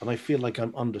 And I feel like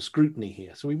I'm under scrutiny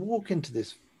here. So we walk into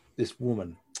this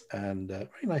woman, and very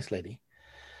nice lady.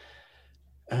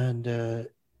 And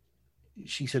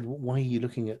she said, why are you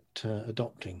looking at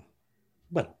adopting?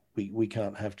 Well, we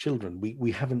can't have children.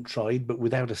 We haven't tried, but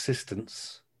without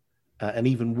assistance, and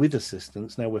even with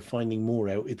assistance, now we're finding more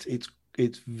out.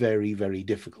 It's very, very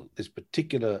difficult. This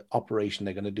particular operation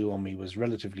they're going to do on me was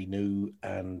relatively new,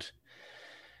 and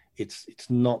it's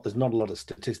not. There's not a lot of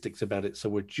statistics about it, so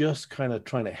we're just kind of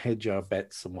trying to hedge our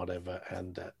bets and whatever.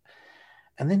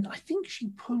 And then I think she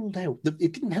pulled out.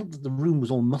 It didn't help that the room was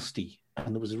all musty,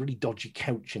 and there was a really dodgy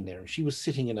couch in there, and she was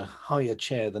sitting in a higher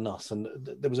chair than us, and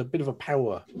there was a bit of a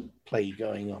power play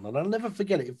going on. And I'll never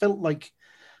forget it. It felt like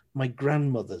my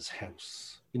grandmother's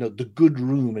house, the good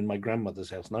room in my grandmother's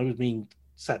house, and I was being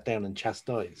sat down and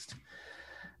chastised.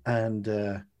 And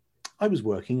I was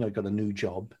working. I got a new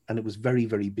job, and it was very,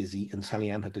 very busy. And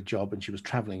Sally Ann had a job, and she was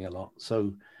traveling a lot,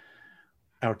 so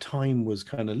our time was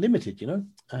kind of limited,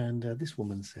 And this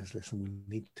woman says, "Listen,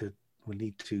 we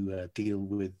need to deal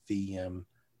with the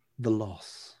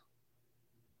loss."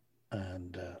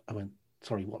 And I went,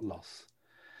 "Sorry, what loss?"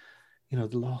 The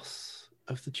loss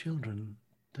of the children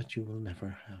that you will never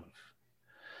have.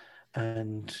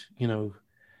 And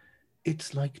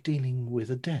it's like dealing with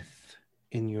a death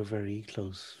in your very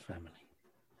close family.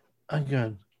 I'm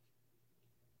going,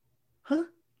 huh?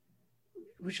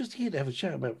 We're just here to have a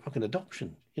chat about fucking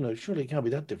adoption. Surely it can't be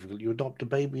that difficult. You adopt a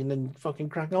baby and then fucking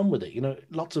crack on with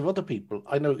it. Lots of other people,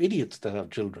 I know idiots that have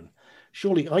children.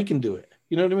 Surely I can do it.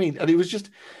 You know what I mean? And it was just,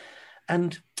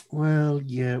 and well,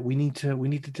 yeah, we need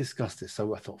to discuss this.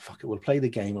 So I thought, fuck it, we'll play the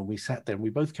game. And we sat there and we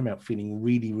both came out feeling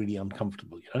really, really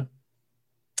uncomfortable,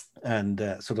 and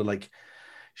sort of like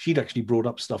she'd actually brought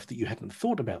up stuff that you hadn't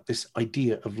thought about, this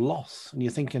idea of loss. And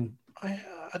you're thinking,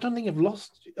 I don't think I've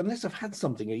lost, unless I've had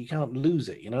something, you can't lose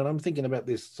it, and I'm thinking about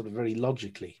this sort of very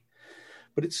logically,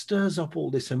 but it stirs up all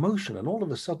this emotion, and all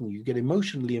of a sudden you get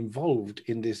emotionally involved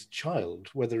in this child,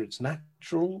 whether it's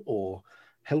natural or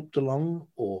helped along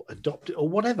or adopted or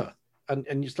whatever. And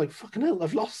it's like, fucking hell,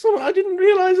 I've lost something. I didn't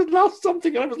realize I'd lost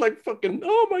something. And I was like, fucking,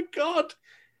 oh my God,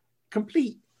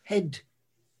 complete head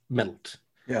melt.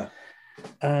 Yeah.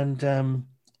 And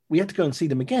we had to go and see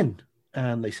them again.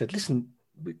 And they said, "Listen,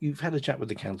 you've had a chat with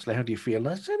the counsellor. How do you feel?" And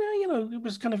I said, it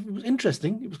was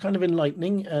interesting. It was kind of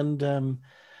enlightening. And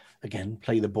again,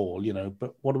 play the ball,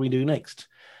 but what do we do next?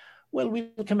 Well,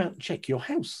 we'll come out and check your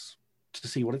house to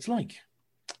see what it's like.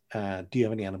 Do you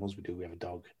have any animals? We do. We have a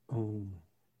dog. Oh,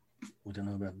 we don't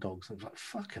know about dogs. I was like,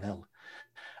 fucking hell.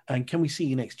 And can we see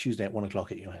you next Tuesday at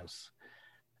 1:00 at your house?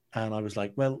 And I was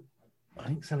like, well, I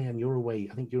think, Sally Ann, you're away.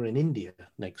 I think you're in India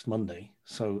next Monday.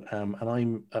 So, and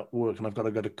I'm at work, and I've got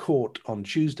to go to court on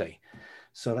Tuesday.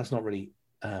 So that's not really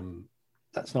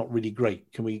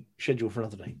great. Can we schedule for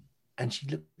another day? And she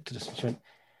looked at us and she went,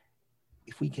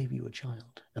 "If we gave you a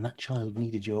child and that child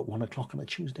needed you at 1:00 on a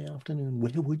Tuesday afternoon,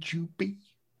 where would you be?"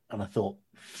 And I thought,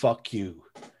 fuck you.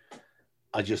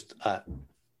 I just,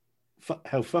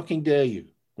 how fucking dare you,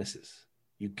 missus?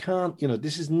 You can't,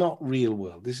 this is not real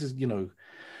world. This is,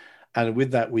 and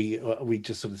with that, we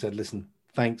just sort of said, "Listen,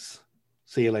 thanks.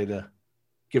 See you later.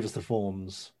 Give us the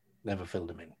forms." Never filled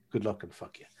them in. Good luck and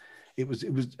fuck you. It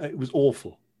was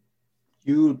awful.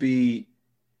 You'll be,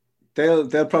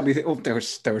 they'll probably think, "Oh, they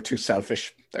were too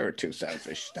selfish. They were too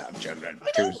selfish to have children."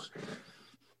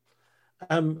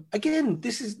 Again,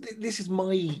 this is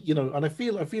my, and I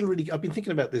feel really, I've been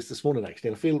thinking about this morning actually,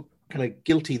 and I feel kind of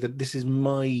guilty that this is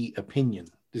my opinion.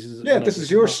 This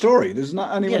is your story. This is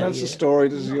not anyone else's story.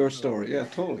 This is your story. Yeah,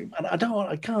 totally. And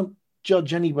I can't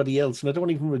judge anybody else, and I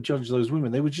don't even want to judge those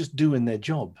women. They were just doing their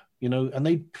job, and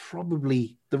they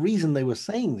probably, the reason they were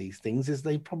saying these things is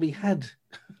they probably had,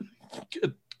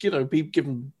 people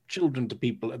given children to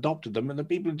people, adopted them, and the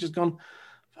people had just gone,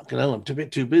 "Fucking hell, I'm a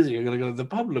bit too busy. I'm going to go to the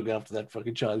pub, look after that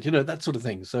fucking child," that sort of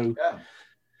thing. So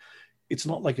It's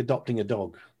not like adopting a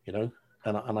dog, and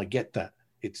I get that.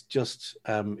 It's just,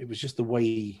 it was just the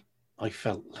way I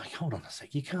felt. Like, hold on a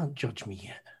sec, you can't judge me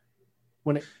yet.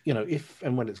 When it, if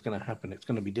and when it's going to happen, it's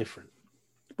going to be different.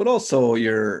 But also,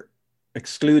 you're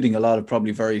excluding a lot of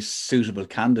probably very suitable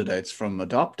candidates from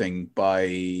adopting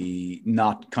by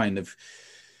not kind of,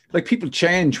 like, people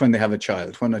change when they have a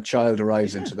child. When a child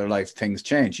arrives into their life, things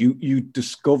change. You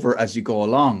discover as you go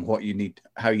along what you need,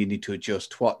 how you need to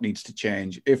adjust, what needs to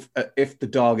change. If the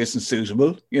dog isn't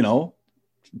suitable,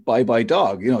 bye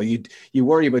dog. You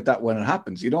worry about that when it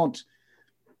happens. You don't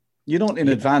in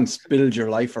advance build your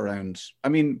life around. I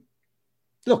mean,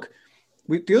 look,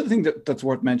 the other thing that's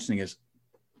worth mentioning is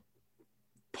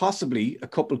possibly a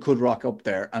couple could rock up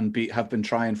there and have been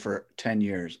trying for 10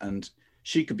 years, and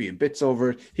she could be in bits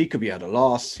over it. He could be at a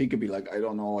loss. He could be like, "I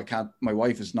don't know, I can't, my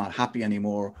wife is not happy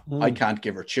anymore. I can't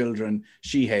give her children.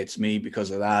 She hates me because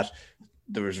of that.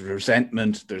 There's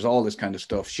resentment. There's all this kind of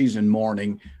stuff. She's in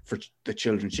mourning for the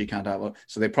children she can't have."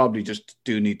 So they probably just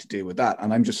do need to deal with that.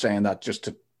 And I'm just saying that just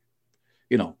to,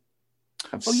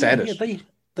 have said it. Yeah,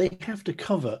 they have to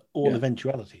cover all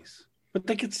eventualities. But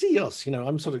they could see us,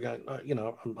 I'm sort of going,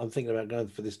 I'm thinking about going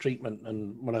for this treatment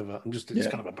and whatever. It's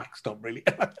kind of a backstop, really.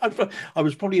 I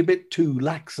was probably a bit too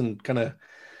lax and kind of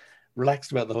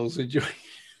relaxed about the whole situation.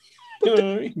 But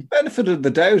the benefit of the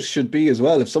doubt should be as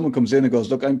well, if someone comes in and goes,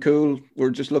 look, I'm cool, we're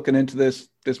just looking into this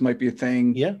might be a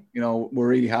thing. Yeah. We're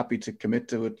really happy to commit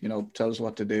to it, tell us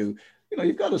what to do.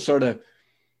 You've got to sort of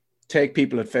take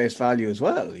people at face value as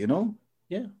well,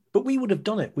 Yeah. But we would have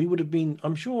done it. We would have been,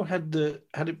 I'm sure, had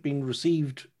it been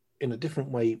received in a different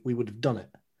way, we would have done it.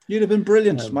 You'd have been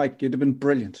brilliant, Mike. You'd have been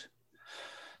brilliant.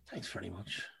 Thanks very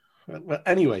much. Well,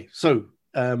 anyway, so...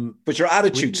 but your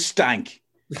attitude stank.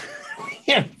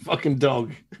 Yeah, fucking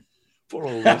dog. Poor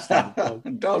old Rusty.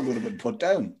 Dog would have been put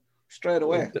down straight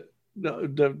away. No,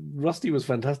 Rusty was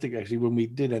fantastic, actually, when we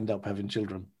did end up having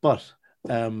children. But,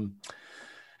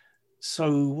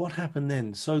 so what happened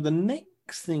then? So the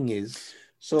next thing is...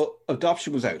 So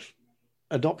adoption was out.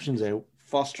 Adoption's out.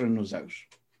 Fostering was out.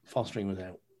 Fostering was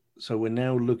out. So we're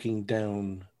now looking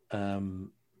down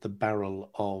the barrel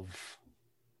of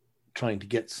trying to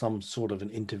get some sort of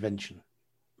an intervention,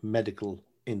 medical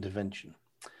intervention.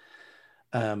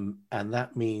 And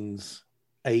that means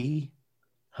A,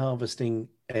 harvesting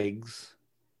eggs,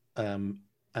 and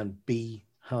B,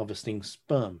 harvesting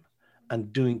sperm.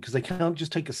 And because they can't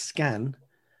just take a scan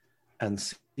and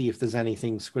see if there's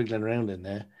anything squiggling around in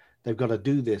there. They've got to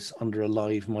do this under a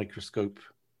live microscope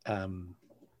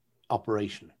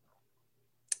operation.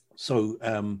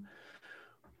 So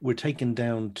we're taken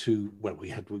down to,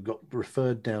 we got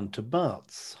referred down to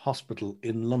Bart's Hospital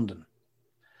in London.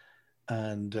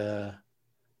 And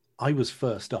I was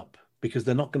first up because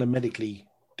they're not going to medically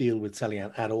deal with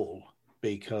Sally-Ann at all,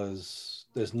 because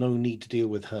there's no need to deal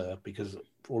with her because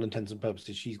for all intents and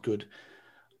purposes, she's good.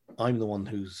 I'm the one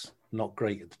who's not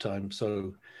great at the time,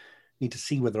 so need to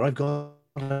see whether I've got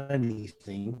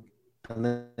anything and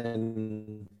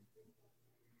then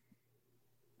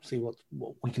see what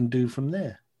we can do from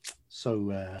there.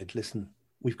 So listen,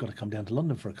 we've got to come down to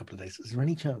London for a couple of days. Is there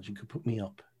any chance you could put me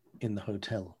up in the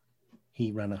hotel?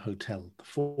 He ran a hotel, the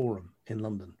Forum in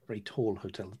London, very tall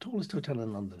hotel, the tallest hotel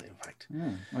in London, in fact.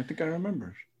 Yeah, I think I remember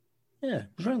it. Yeah, it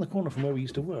was around the corner from where we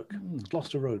used to work,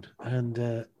 Gloucester Road.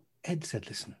 And Ed said,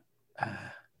 listen,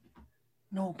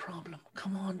 no problem.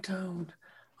 Come on down.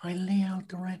 I lay out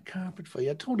the red carpet for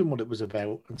you. I told him what it was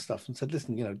about and stuff and said,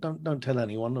 listen, don't tell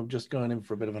anyone. I'm just going in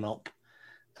for a bit of an op.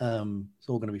 It's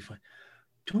all going to be fine.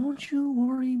 Don't you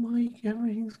worry, Mike.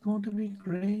 Everything's going to be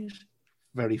great.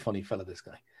 Very funny fella, this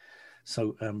guy.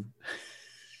 So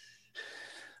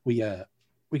we go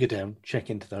down,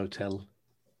 check into the hotel,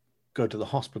 go to the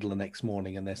hospital the next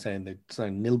morning, and they're saying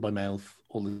nil by mouth,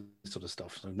 all this sort of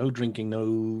stuff. So no drinking,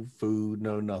 no food,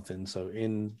 no nothing. So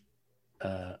in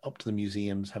up to the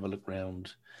museums, have a look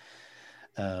round,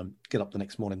 get up the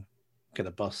next morning, get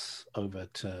a bus over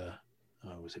to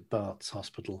Bart's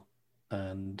Hospital,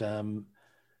 and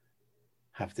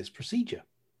have this procedure.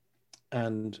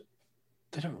 And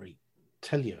they don't really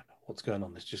tell you what's going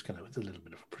on. It's just kind of a little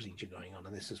bit of a procedure going on,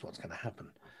 and this is what's going to happen.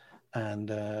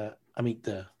 And I meet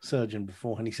the surgeon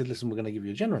beforehand. He said, listen, we're going to give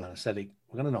you a general anesthetic.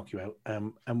 We're going to knock you out,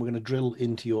 and we're going to drill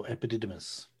into your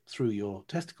epididymis through your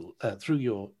testicle, through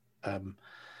your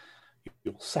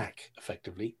sac,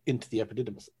 effectively, into the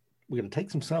epididymis. We're going to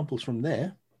take some samples from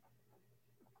there,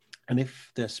 and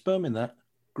if there's sperm in that,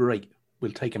 great.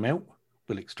 We'll take them out,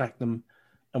 we'll extract them,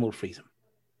 and we'll freeze them.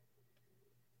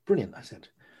 Brilliant, I said.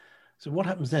 So what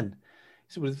happens then?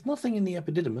 He said, well, there's nothing in the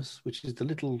epididymis, which is the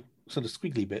little sort of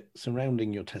squiggly bit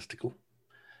surrounding your testicle.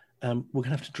 We're going to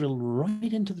have to drill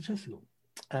right into the testicle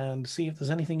and see if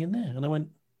there's anything in there. And I went,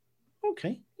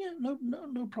 okay, yeah,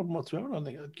 no problem whatsoever. I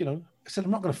think, I said,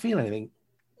 I'm not going to feel anything.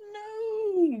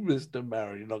 No, Mr.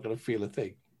 Barry, you're not going to feel a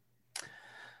thing.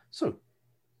 So,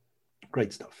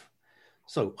 great stuff.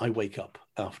 So I wake up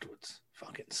afterwards,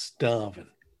 fucking starving.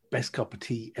 Best cup of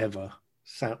tea ever.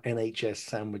 NHS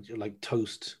sandwich, like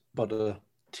toast, butter,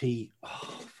 tea.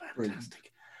 Oh, fantastic. Brilliant.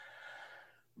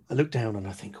 I look down and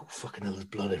I think, oh, fucking hell, there's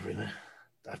blood everywhere.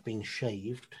 I've been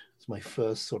shaved. It's my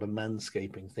first sort of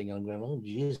manscaping thing. And I'm going, oh,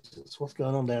 Jesus, what's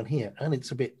going on down here? And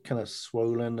it's a bit kind of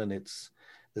swollen, and there's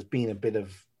been a bit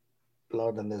of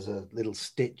blood, and there's a little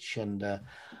stitch. And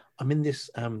I'm in this,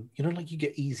 like you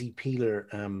get easy peeler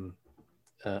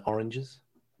oranges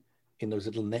in those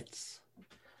little nets.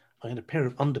 I had a pair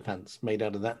of underpants made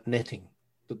out of that netting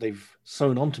that they've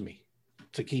sewn onto me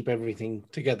to keep everything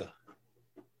together.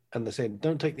 And they said,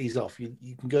 don't take these off. You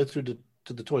can go through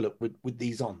to the toilet with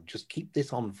these on. Just keep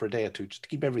this on for a day or two, just to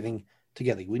keep everything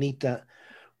together. We need that.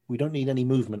 We don't need any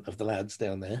movement of the lads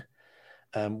down there.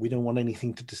 We don't want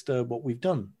anything to disturb what we've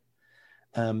done.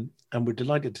 And we're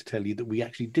delighted to tell you that we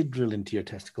actually did drill into your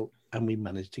testicle and we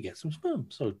managed to get some sperm.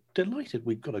 So delighted.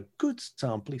 We've got a good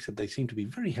sample. He said they seem to be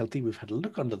very healthy. We've had a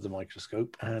look under the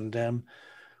microscope and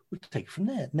we'll take it from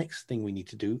there. Next thing we need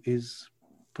to do is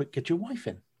get your wife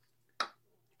in.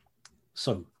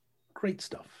 So great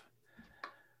stuff.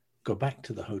 Go back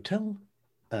to the hotel.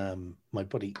 My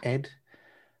buddy Ed,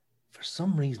 for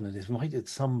some reason, had invited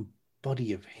some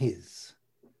buddy of his,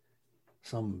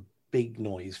 some big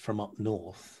noise from up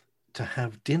north, to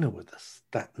have dinner with us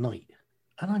that night.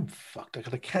 And I'm fucked. I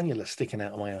got a cannula sticking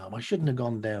out of my arm. I shouldn't have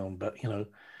gone down, but, you know,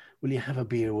 will you have a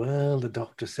beer? Well, the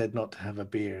doctor said not to have a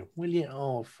beer. Will you?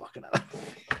 Oh, fucking hell.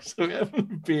 So we're having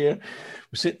a beer.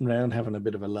 We're sitting around having a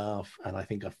bit of a laugh. And I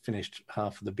think I finished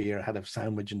half of the beer. I had a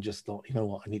sandwich and just thought, you know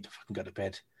what? I need to fucking go to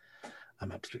bed.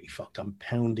 I'm absolutely fucked. I'm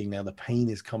pounding now. The pain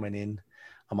is coming in.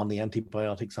 I'm on the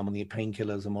antibiotics. I'm on the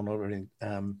painkillers. I'm on everything.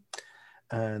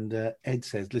 And Ed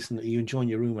says, listen, are you enjoying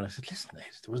your room? And I said, listen, Ed,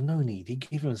 there was no need. He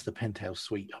gave us the penthouse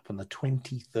suite up on the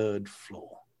 23rd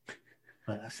floor.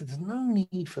 Right? I said, there's no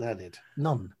need for that, Ed.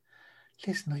 None.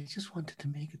 Listen, I just wanted to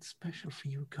make it special for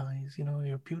you guys. You know,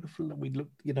 you're beautiful. And we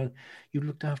looked, you know, you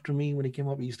looked after me when he came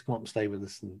up. He used to come up and stay with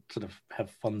us and sort of have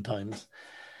fun times.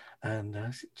 And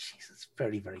I said, Jesus,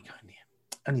 very, very kind of you.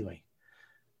 Anyway,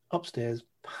 upstairs,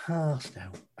 passed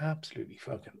out, absolutely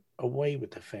fucking away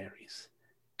with the fairies.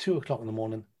 2 o'clock in the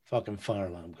morning, fucking fire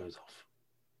alarm goes off.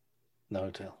 No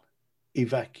hotel.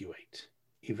 Evacuate.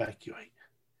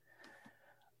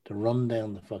 To run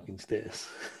down the fucking stairs.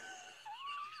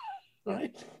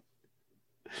 Right?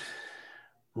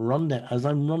 Run down. As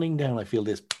I'm running down, I feel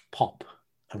this pop.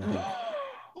 And I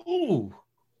think, ooh,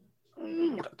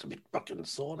 that's a bit fucking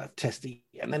sore, that testy.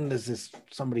 And then there's this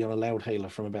somebody on a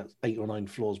loudhailer from about 8 or 9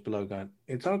 floors below going,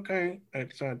 it's okay.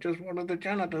 It's just one of the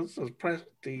janitors has pressed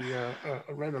the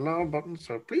red alarm button.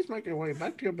 So please make your way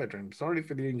back to your bedroom. Sorry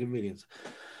for the inconvenience.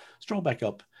 Stroll back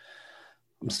up.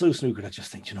 I'm so snookered. I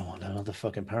just think, you know what? Another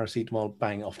fucking paracetamol.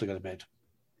 Bang, off to go to bed.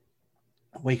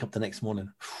 Wake up the next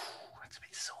morning. That's a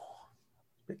bit sore.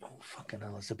 Oh, fucking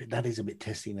hell. That is a bit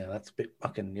testy now. That's a bit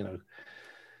fucking, you know.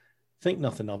 Think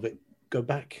nothing of it. Go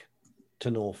back to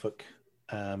Norfolk.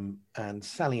 And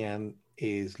Sally Ann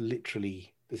is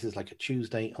literally, this is like a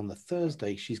Tuesday. On the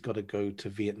Thursday, she's got to go to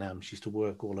Vietnam. She used to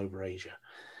work all over Asia.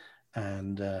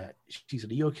 And she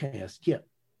said, are you okay? I said, yeah,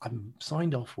 I'm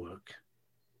signed off work.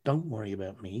 Don't worry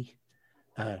about me.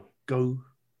 Go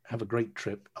have a great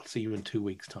trip. I'll see you in 2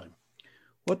 weeks' time.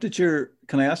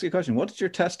 Can I ask you a question? What did your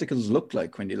testicles look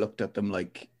like when you looked at them?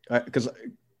 Like, because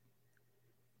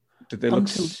did they look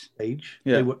until stage?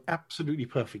 Yeah. They were absolutely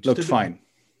perfect. Looked fine.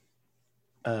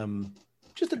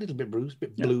 Just a little bit bruised,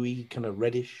 bit bluey, kind of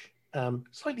reddish,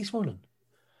 slightly swollen.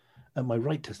 My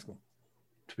right testicle,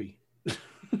 to be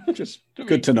just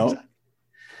good to know. Exact.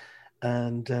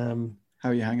 And how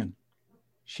are you hanging?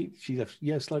 She left,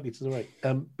 yeah, slightly to the right.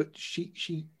 But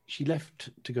she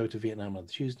left to go to Vietnam on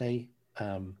Tuesday.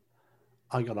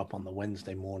 I got up on the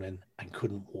Wednesday morning and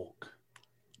couldn't walk.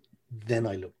 Then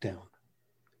I looked down,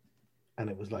 and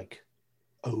it was like,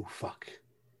 oh fuck,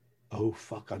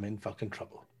 I'm in fucking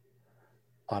trouble.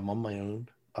 I'm on my own.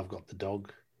 I've got the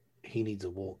dog. He needs a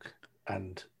walk,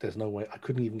 and there's no way. I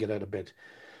couldn't even get out of bed.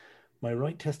 My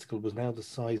right testicle was now the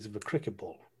size of a cricket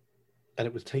ball, and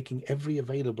it was taking every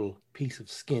available piece of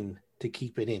skin to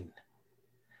keep it in.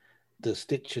 The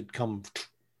stitch had come,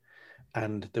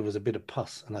 and there was a bit of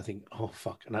pus, and I think, oh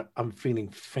fuck. And I'm feeling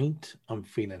faint. I'm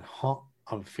feeling hot.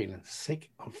 I'm feeling sick.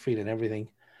 I'm feeling everything.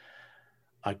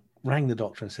 I rang the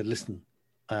doctor and said, listen,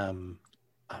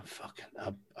 I've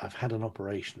had an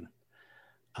operation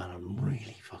and I'm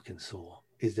really fucking sore.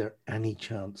 Is there any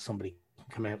chance somebody can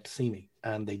come out to see me?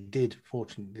 And they did.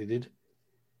 Fortunately, they did.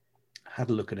 Had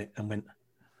a look at it and went,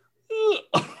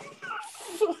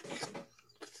 fuck.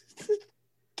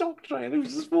 Doctor, and he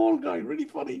was a small guy, really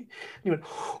funny. And he went,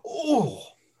 oh,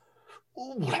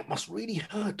 that must really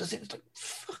hurt, does it? It's like,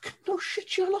 fuck, no shit,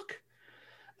 Sherlock.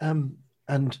 And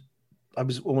I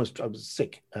was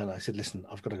sick, and I said, listen,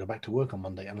 I've got to go back to work on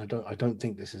Monday, and I don't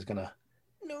think this is gonna.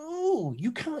 No,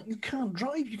 you can't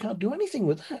drive, you can't do anything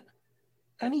with that.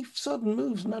 Any sudden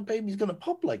moves and that baby's gonna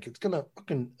pop, like it's gonna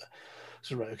fucking.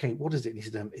 So right, okay, what is it? And he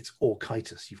said, it's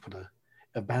orchitis. You've got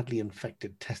a badly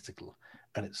infected testicle,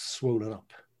 and it's swollen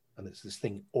up, and it's this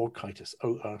thing, orchitis,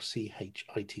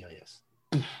 ORCHITIS.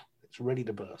 It's ready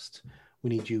to burst. We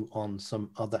need you on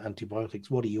some other antibiotics.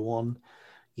 What are you on?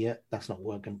 Yeah, that's not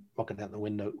working. Rock it out the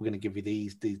window. We're going to give you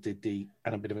these,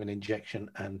 and a bit of an injection.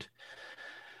 And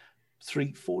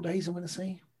 3-4 days, I'm going to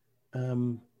say.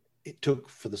 It took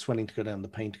for the swelling to go down, the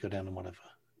pain to go down, and whatever.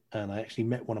 and I actually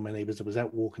met one of my neighbours that was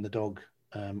out walking the dog.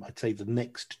 I'd say the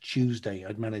next Tuesday,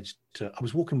 I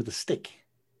was walking with a stick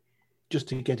just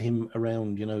to get him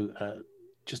around,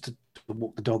 just to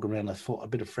walk the dog around. I thought a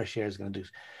bit of fresh air is going to do.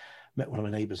 Met one of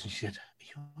my neighbours and she said, "Are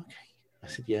you okay?" I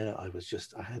said, "Yeah, I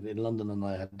had in London and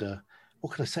I had,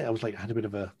 what could I say? I had a bit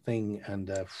of a thing and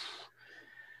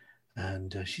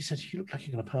she said, "You look like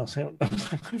you're going to pass out." I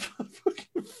was like, "I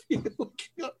fucking feel like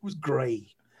it was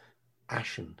grey,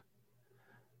 ashen."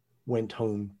 Went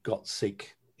home, got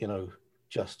sick,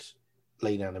 just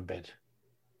lay down in bed,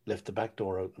 left the back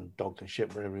door open, dog can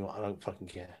shit wherever you want. I don't fucking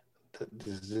care.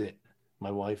 This is it.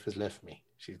 My wife has left me.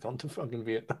 She's gone to fucking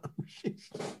Vietnam.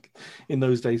 In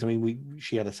those days, I mean,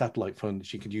 she had a satellite phone that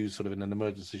she could use sort of in an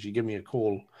emergency. She'd give me a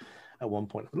call at one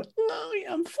point. I'm like, "No,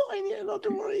 yeah, I'm fine. Yeah, no,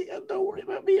 don't worry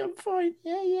about me. I'm fine.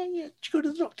 Yeah. Did you go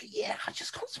to the doctor? Yeah, I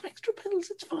just got some extra pills.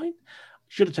 It's fine."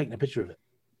 Should have taken a picture of it.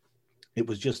 It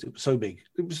was so big.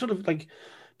 It was sort of like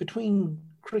between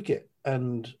a cricket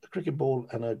ball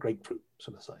and a grapefruit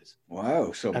sort of size.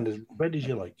 Wow. So and as red as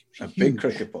you like. A huge. big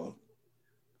cricket ball.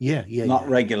 Yeah. Not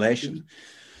regulation.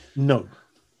 No.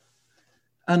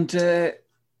 And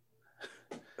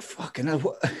fucking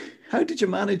hell, how did you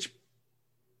manage,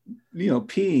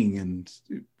 peeing and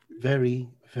very,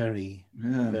 very,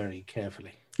 very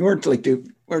carefully. You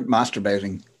weren't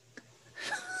masturbating.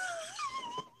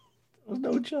 There was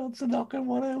no chance of knocking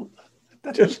one out.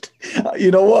 Just,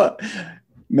 you know what?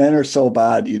 Men are so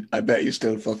bad. I bet you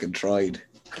still fucking tried.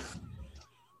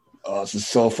 Oh, this is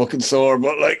so fucking sore,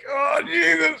 but oh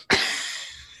Jesus.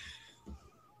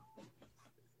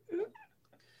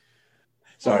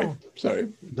 Sorry.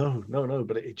 No.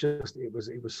 But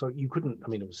it was so you couldn't. I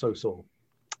mean, it was so sore.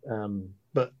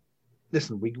 But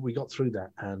listen, we got through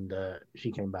that, and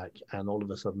she came back, and all of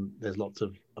a sudden, there's lots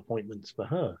of appointments for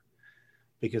her.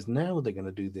 Because now they're going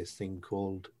to do this thing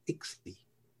called ICSI.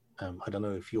 I don't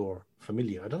know if you're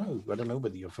familiar. I don't know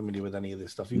whether you're familiar with any of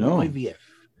this stuff. You've got IVF.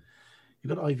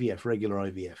 You've got IVF, regular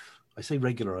IVF. I say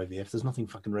regular IVF. There's nothing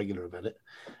fucking regular about it.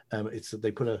 It's that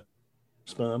they put a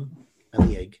sperm and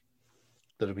the egg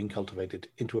that have been cultivated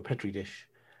into a petri dish,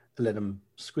 and let them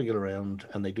squiggle around,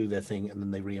 and they do their thing, and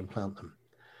then they reimplant them.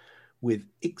 With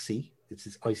ICSI,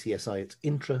 it's ICSI. It's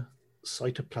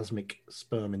intracytoplasmic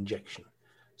sperm injection.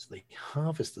 So they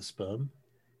harvest the sperm,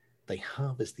 they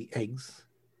harvest the eggs,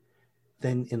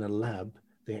 then in a lab,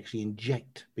 they actually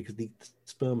inject, because the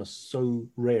sperm are so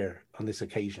rare on this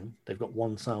occasion, they've got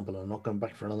one sample and are not going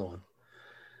back for another one,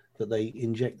 that they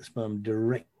inject the sperm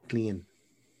directly in.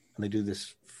 And they do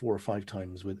this 4 or 5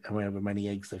 times with however many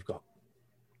eggs they've got.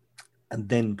 And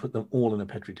then put them all in a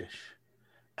petri dish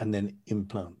and then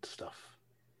implant stuff.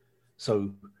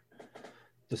 So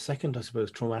the second, I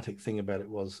suppose, traumatic thing about it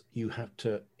was you had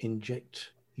to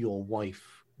inject your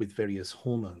wife with various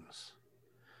hormones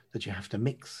that you have to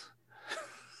mix.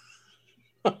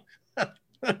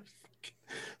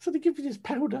 So they give you this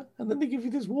powder, and then they give you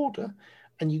this water,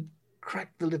 and you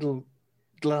crack the little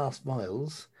glass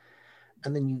vials,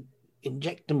 and then you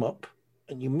inject them up,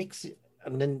 and you mix it,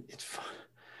 and then it's fine.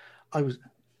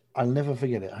 I'll never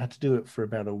forget it. I had to do it for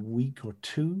about a week or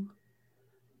 2,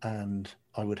 and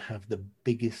I would have the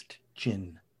biggest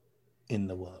gin in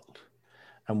the world.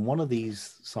 And one of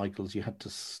these cycles, you had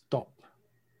to stop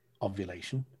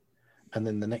ovulation, and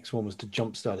then the next one was to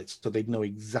jumpstart it, so they'd know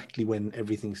exactly when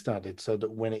everything started, so that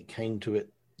when it came to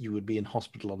it, you would be in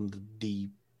hospital on the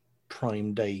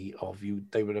prime day of you.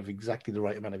 They would have exactly the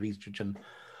right amount of estrogen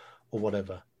or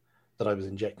whatever that I was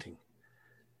injecting.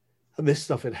 And this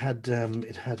stuff, it had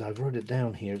I wrote it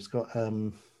down here. It's got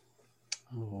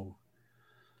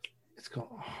it's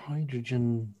got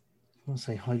hydrogen. I want to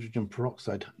say hydrogen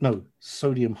peroxide. No,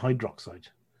 sodium hydroxide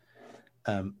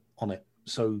on it.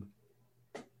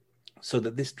 So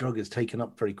that this drug is taken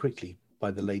up very quickly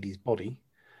by the lady's body.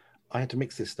 I had to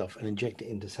mix this stuff and inject it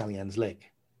into Sally Ann's leg.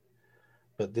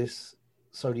 But this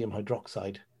sodium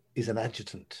hydroxide is an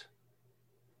adjutant.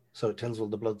 So it tells all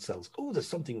the blood cells, oh, there's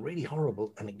something really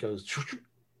horrible. And it goes,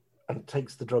 and it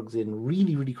takes the drugs in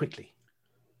really, really quickly.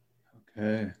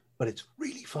 Okay. But it's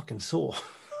really fucking sore.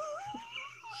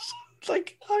 It's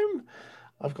like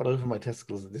I've got over my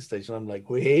testicles at this stage, and I'm like,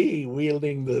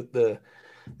 wielding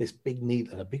this big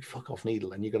needle, a big fuck off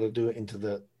needle, and you got to do it into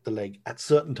the leg at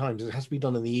certain times. It has to be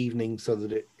done in the evening, so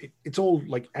that it's all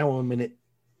like hour-minute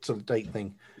sort of date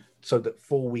thing, so that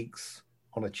 4 weeks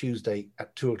on a Tuesday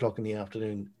at 2:00 in the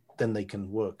afternoon, then they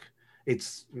can work. It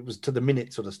was to the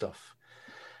minute sort of stuff.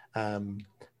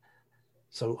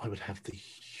 So I would have the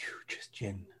hugest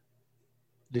gin.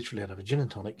 Literally, I'd have a gin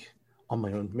and tonic on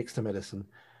my own, mix the medicine,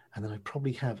 and then I'd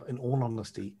probably have, in all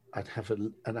honesty, I'd have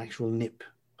an actual nip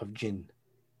of gin,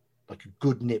 like a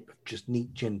good nip, just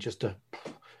neat gin, just to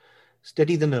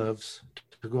steady the nerves,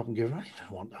 to go up and give.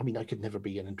 I mean, I could never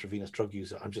be an intravenous drug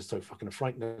user. I'm just so fucking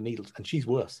frightened of needles, and she's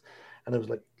worse. And I was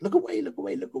like, look away, look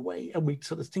away, look away, and we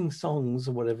sort of sing songs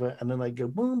or whatever, and then I go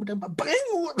boom, bang,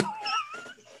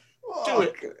 do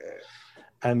it.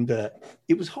 And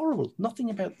it was horrible.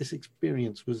 Nothing about this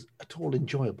experience was at all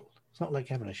enjoyable. It's not like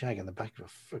having a shag in the back of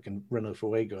a freaking Renault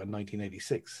Fuego in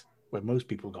 1986, where most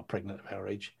people got pregnant at our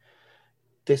age.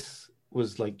 This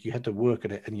was like you had to work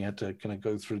at it and you had to kind of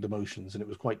go through the motions, and it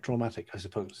was quite traumatic, I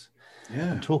suppose.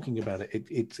 Yeah. And talking about it,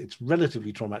 it's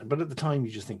relatively traumatic, but at the time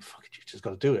you just think, fuck it, you just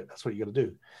got to do it. That's what you got to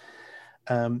do.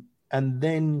 And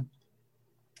then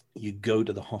you go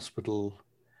to the hospital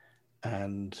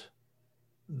and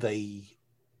they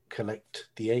collect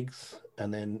the eggs,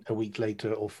 and then a week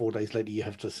later or 4 days later you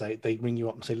have to say, they ring you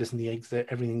up and say, listen, the eggs there,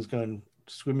 everything's going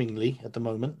swimmingly at the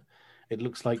moment. It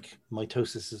looks like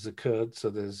mitosis has occurred, so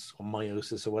there's, or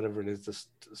meiosis or whatever it is, the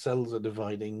cells are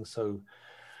dividing, so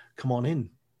come on in,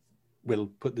 we'll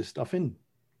put this stuff in.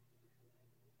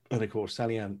 And of course,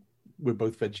 Sally Ann, we're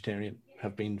both vegetarian,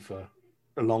 have been for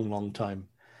a long time,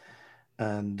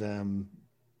 and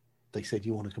they said,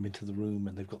 you want to come into the room,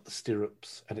 and they've got the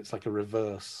stirrups, and it's like a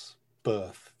reverse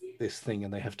birth, this thing,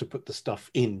 and they have to put the stuff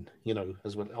in, you know,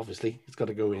 as well. Obviously, it's got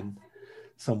to go in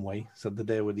some way. So they're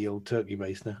there with the old turkey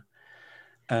baster.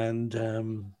 And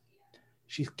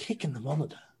she's kicking the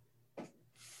monitor,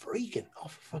 freaking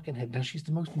off her fucking head. Now, she's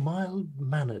the most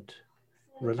mild-mannered,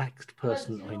 relaxed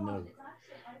person I know.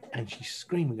 And she's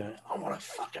screaming, going, I want a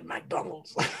fucking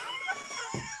McDonald's.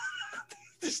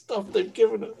 This stuff they've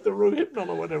given her, the Rohypnol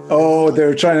or whatever. Oh,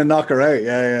 they're trying to knock her out.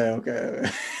 Yeah, okay.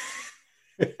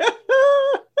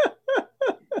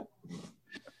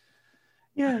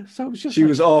 Yeah, so it was just she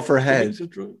was off her head.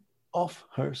 Off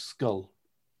her skull.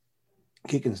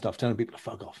 Kicking stuff, telling people to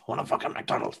fuck off. I want a fucking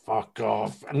McDonald's, fuck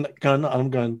off. And I'm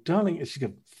going, darling, and she's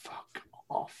going, fuck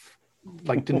off.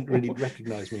 Like, didn't really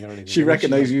recognize me or anything. She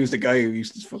recognized you as the guy who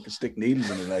used to fucking stick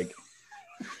needles in her leg.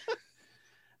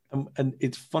 And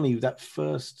it's funny, that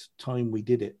first time we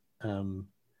did it, in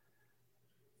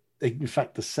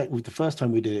fact, the first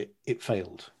time we did it, it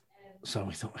failed. So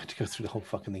we thought we had to go through the whole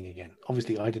fucking thing again.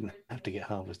 Obviously, I didn't have to get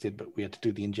harvested, but we had to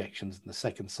do the injections in the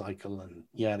second cycle and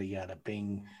yada, yada,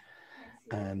 bing.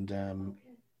 And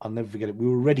I'll never forget it. We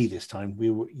were ready this time.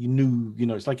 You knew,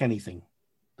 it's like anything.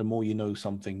 The more you know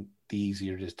something, the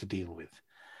easier it is to deal with.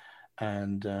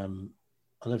 And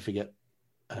I'll never forget,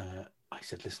 I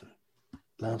said, listen,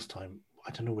 last time,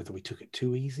 I don't know whether we took it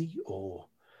too easy or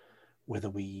whether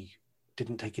we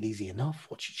didn't take it easy enough.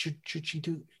 What should she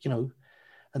do?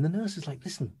 And the nurse is like,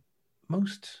 listen,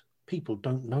 most people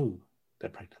don't know they're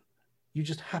pregnant. You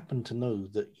just happen to know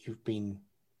that you've been,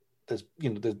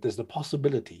 there's the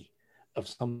possibility of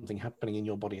something happening in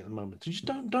your body at the moment. So just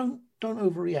don't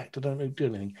overreact or don't do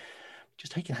anything.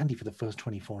 Just take it handy for the first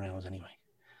 24 hours anyway.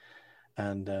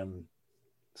 And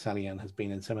Sally Ann has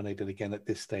been inseminated again at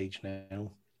this stage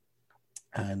now.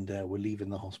 And we're leaving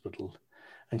the hospital.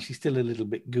 And she's still a little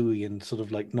bit gooey and sort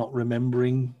of like not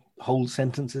remembering whole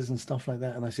sentences and stuff like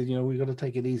that. And I said, we've got to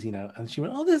take it easy now. And she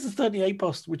went, oh, there's a 38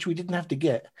 post, which we didn't have to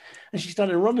get. And she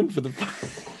started running for the...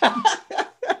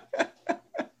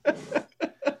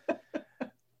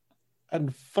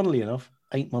 And funnily enough,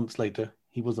 8 months later,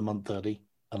 he was a month 30,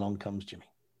 along comes Jimmy.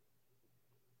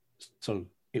 So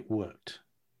it worked.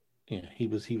 Yeah, he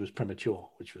was premature,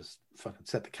 which was fucking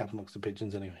set the cat amongst the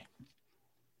pigeons anyway.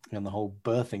 And the whole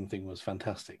birthing thing was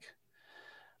fantastic.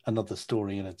 Another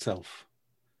story in itself.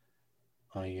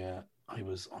 I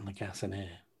was on the gas and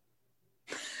air.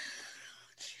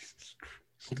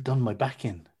 I'd done my back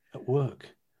in at work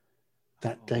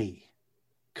that day.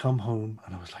 Come home,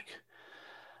 and I was like,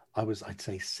 I'd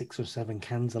say 6 or 7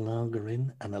 cans of lager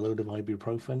in and a load of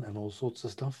ibuprofen and all sorts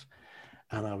of stuff.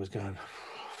 And I was going,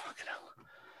 fucking hell,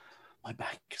 my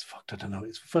back is fucked. I don't know.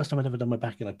 It's the first time I'd ever done my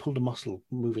back in. I pulled a muscle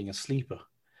moving a sleeper.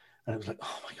 And it was like,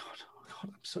 oh my God,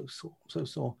 I'm so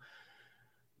sore.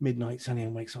 Midnight, Sally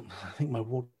Ann wakes up. I think my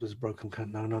water's broken.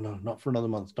 No, not for another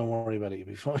month. Don't worry about it. You'll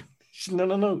be fine. She said,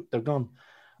 no, they're gone.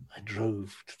 I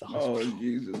drove to the hospital. Oh,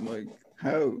 Jesus, Mike.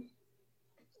 How?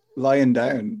 Lying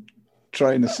down,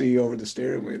 trying to see over the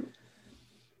steering wheel.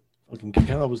 Fucking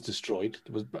car was destroyed.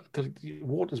 The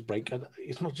water's break.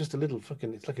 It's not just a little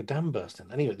fucking, it's like a dam bursting.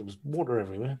 Anyway, there was water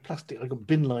everywhere, plastic. I got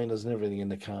bin liners and everything in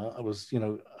the car. I was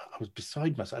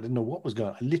beside myself. I didn't know what was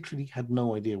going on. I literally had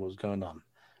no idea what was going on.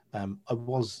 I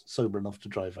was sober enough to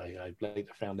drive. I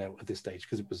later found out at this stage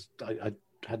because I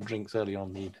had drinks early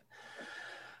on need.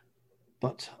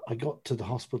 But I got to the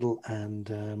hospital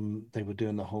and they were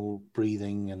doing the whole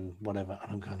breathing and whatever.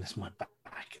 And I'm going, this is my back.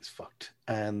 back is fucked.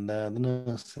 And the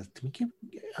nurse says to me,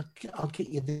 I'll get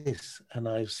you this. And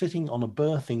I was sitting on a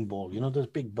birthing ball, those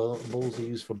big balls they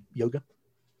use for yoga,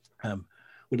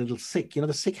 with a little sick,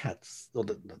 the sick hats, or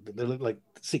they look like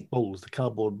sick bowls, the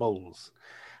cardboard bowls.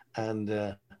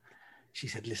 And she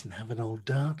said, listen, have an old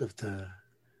dart of the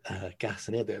gas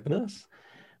and air there, the nurse,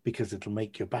 because it'll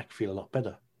make your back feel a lot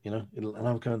better, and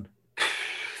I'm going,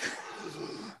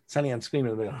 Sally Ann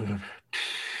screaming at me,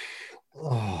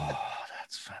 oh,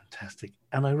 that's fantastic.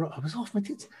 And I was off my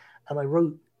tits, and I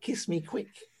wrote, kiss me quick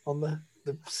on the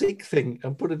sick thing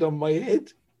and put it on my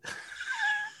head.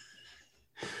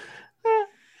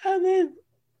 And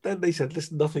then they said,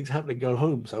 listen, nothing's happening, go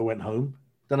home. So I went home.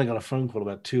 Then I got a phone call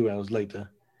about 2 hours later,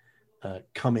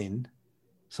 come in.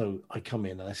 So I come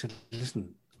in and I said,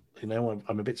 listen,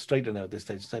 I'm a bit straighter now at this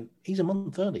stage. I said, he's a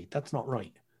month early. That's not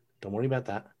right. Don't worry about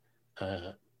that.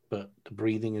 But the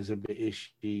breathing is a bit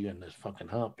ishy and there's fucking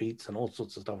heartbeats and all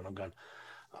sorts of stuff. And I'm going,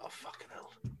 oh, fucking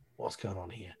hell, what's going on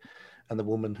here? And the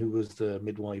woman who was the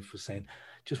midwife was saying,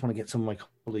 just want to get some of my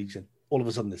colleagues in. All of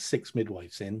a sudden, there's 6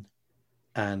 midwives in,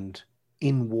 and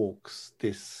in walks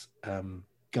this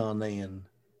Ghanaian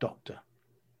doctor.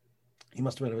 He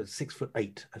must have been about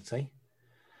 6'8", I'd say.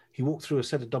 He walked through a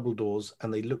set of double doors,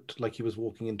 and they looked like he was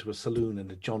walking into a saloon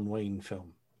in a John Wayne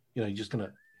film. He's just going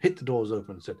to hit the doors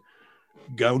open and said,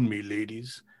 gown me,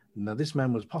 ladies. Now, this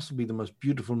man was possibly the most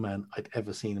beautiful man I'd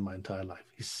ever seen in my entire life.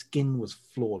 His skin was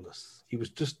flawless. He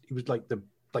was like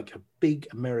a big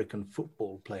American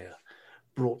football player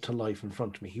brought to life in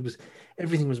front of me.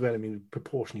 Everything was about him. He was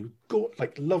proportioned. He was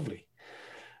lovely.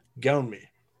 Gown me,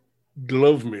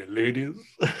 glove me, ladies.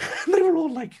 And they were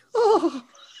all like, oh,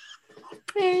 not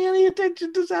paying any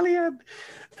attention to Sally Ann.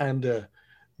 And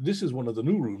this is one of the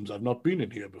new rooms. I've not been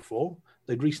in here before.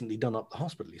 They'd recently done up the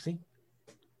hospital, you see.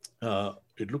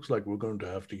 It looks like we're going to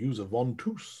have to use a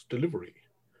ventouse delivery.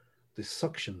 This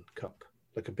suction cup,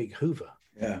 like a big Hoover.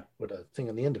 Yeah. With a thing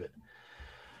on the end of it.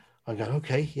 I go,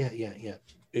 okay, yeah.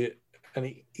 And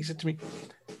he said to me,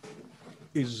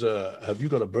 have you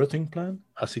got a birthing plan?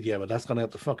 I said, yeah, but that's gone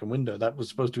out the fucking window. That was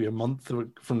supposed to be a month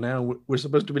from now. We're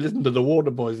supposed to be listening to the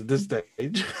Water Boys at this stage.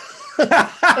 And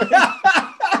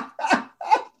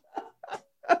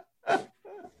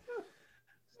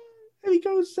he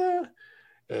goes,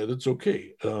 that's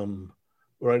okay.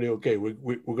 Right, okay,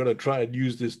 we're going to try and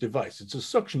use this device. It's a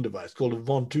suction device called a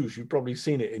ventouse. You've probably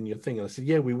seen it in your thing. And I said,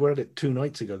 yeah, we were at it 2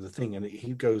 nights ago, the thing. And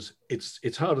he goes,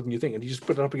 it's harder than you think. And he just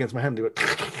put it up against my hand.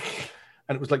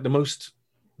 And it was like the most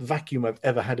vacuum I've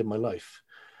ever had in my life.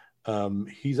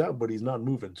 He's out, but he's not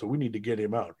moving. So we need to get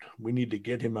him out. We need to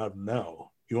get him out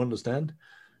now. You understand?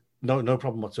 No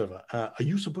problem whatsoever. Are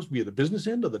you supposed to be at the business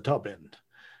end or the top end?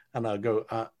 And I'll go,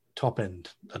 top end.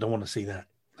 I don't want to see that.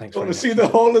 Thanks. I want to see the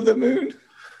whole of the moon.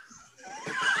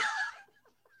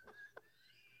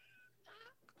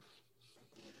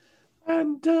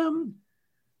 And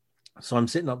so I'm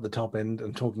sitting up the top end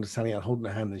and talking to Sally Ann, holding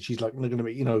her hand, and she's like looking at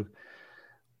me,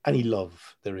 any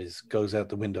love there is goes out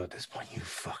the window at this point. You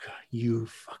fucker, you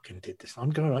fucking did this. I'm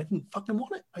going, I didn't fucking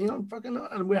want it.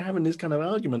 And we're having this kind of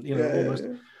argument, almost.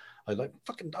 Yeah. I like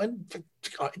I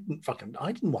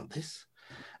didn't want this.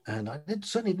 And I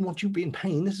certainly didn't want you to be in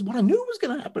pain. This is what I knew was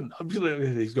going to happen.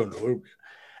 He's going, oh.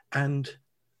 And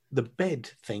the bed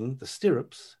thing, the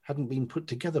stirrups, hadn't been put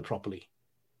together properly.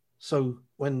 So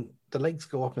when the legs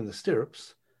go up in the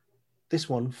stirrups, this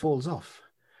one falls off.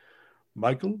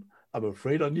 Michael, I'm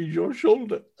afraid I need your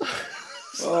shoulder.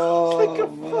 Oh, like a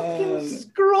fucking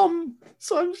scrum.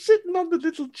 So I'm sitting on the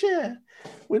little chair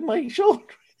with my shoulder,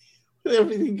 with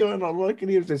everything going on. I can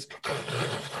hear this.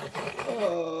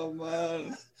 Oh,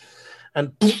 man.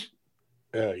 And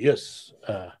yes.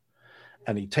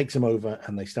 And he takes him over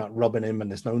and they start rubbing him and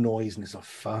there's no noise and it's like,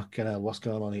 fucking hell, what's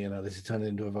going on here now? This is turning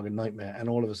into a fucking nightmare. And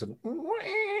all of a sudden,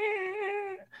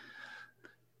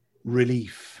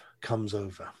 relief comes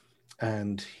over.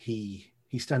 And he's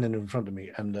standing in front of me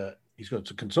and he's going,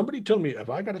 so can somebody tell me, have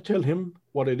I got to tell him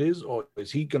what it is or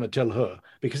is he going to tell her?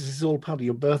 Because this is all part of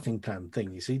your birthing plan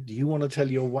thing, you see. Do you want to tell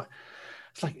your what?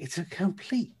 It's like, it's a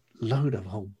complete load of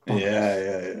whole bollocks.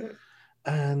 Yeah.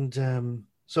 And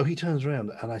so he turns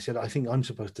around and I said, I think I'm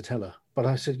supposed to tell her. But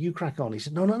I said, you crack on. He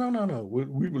said, no.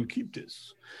 We will keep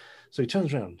this. So he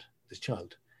turns around, this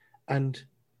child, and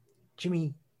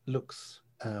Jimmy looks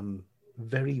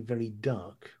very, very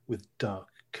dark with dark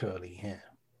curly hair.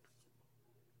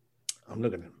 I'm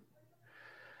looking at him.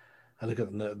 I look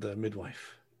at the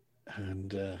midwife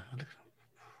and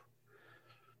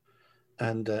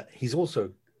he's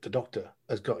also, the doctor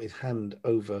has got his hand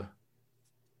over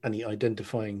any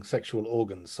identifying sexual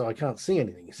organs, so I can't see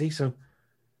anything, you see? So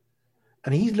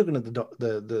And he's looking at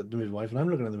the midwife, and I'm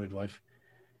looking at the midwife,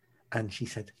 and she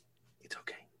said, "It's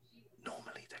okay.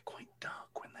 Normally they're quite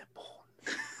dark when they're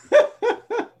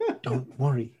born. Don't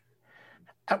worry."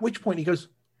 At which point he goes,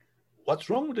 "What's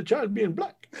wrong with the child being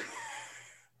black?"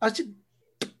 I said,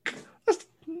 "That's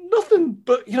nothing.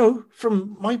 But, you know,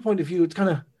 from my point of view, it's kind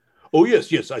of, oh,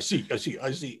 yes, I see. And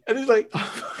he's like,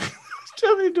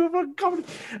 tell me to do a fucking comedy.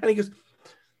 And he goes,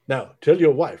 "Now, tell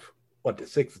your wife what the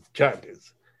sex of the child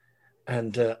is."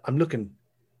 And I'm looking,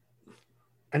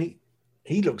 and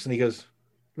he looks and he goes,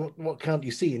 what can't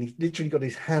you see? And he literally got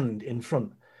his hand in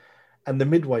front. And the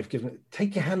midwife gives him,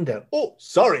 "Take your hand out." "Oh,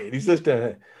 sorry." And he says to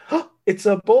her, "Oh, it's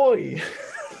a boy."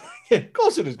 "Yeah, of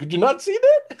course it is. Could you not see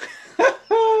that?"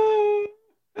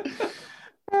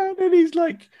 And then he's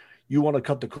like, "You want to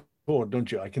cut the cord,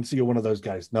 don't you? I can see you're one of those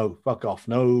guys." "No, fuck off.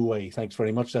 No way. Thanks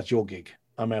very much. That's your gig.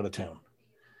 I'm out of town."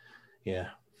 Yeah.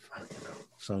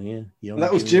 So, yeah.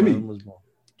 That was Jimmy. Was born.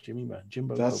 Jimmy, man.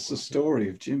 Jimbo. That's the story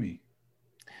of Jimmy.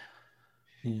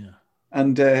 Yeah.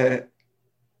 And I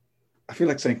feel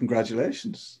like saying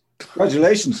congratulations.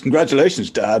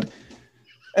 Congratulations, Dad.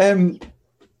 And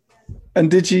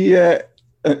did you,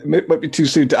 it might be too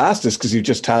soon to ask this because you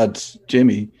just had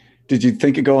Jimmy. Did you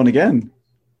think of going again?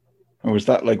 Or was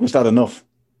that enough?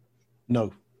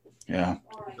 No. Yeah.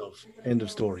 End of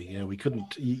story. Yeah, we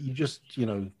couldn't, you just,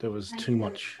 there was too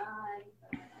much,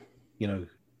 you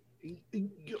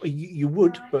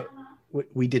would, but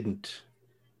we didn't.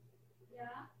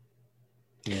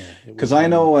 Yeah. Because I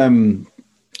know,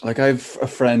 I've a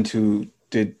friend who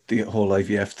did the whole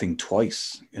IVF thing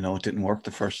twice. It didn't work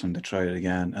the first time. They tried it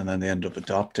again, and then they ended up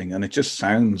adopting. And it just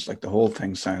sounds like the whole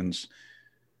thing sounds.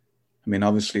 I mean,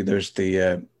 obviously, there's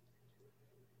the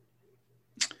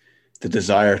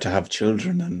desire to have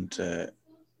children, and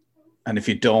if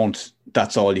you don't,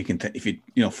 that's all you can. If you,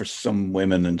 for some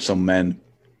women and some men,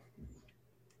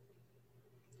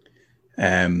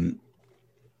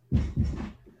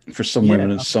 for some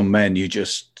women and some men, you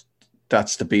just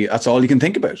that's all you can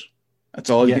think about. That's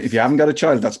all. Yes. If you haven't got a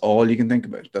child, that's all you can think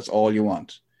about. That's all you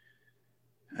want.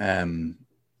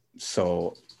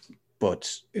 So,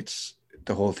 but it's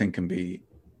the whole thing can be.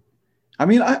 I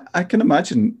mean, I can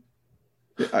imagine.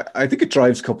 I think it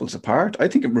drives couples apart. I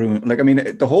think it ruins.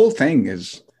 The whole thing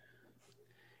is.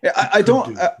 I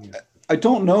don't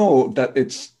know that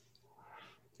it's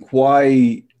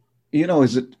why.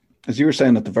 Is it, as you were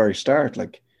saying at the very start,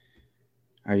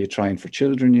 are you trying for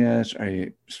children yet? Are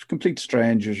you complete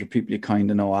strangers or people you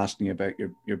kind of know asking you about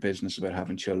your business about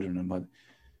having children? And what,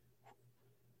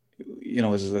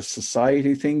 is it a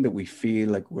society thing that we feel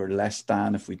like we're less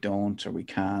than if we don't or we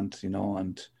can't,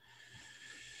 and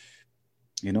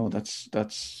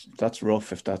that's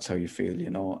rough if that's how you feel,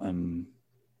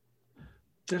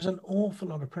 There's an awful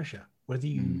lot of pressure, whether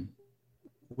you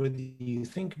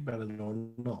think about it or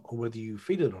not, or whether you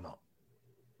feel it or not.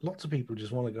 Lots of people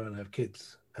just want to go and have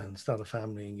kids and start a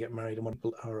family and get married, and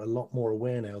people are a lot more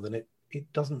aware now than it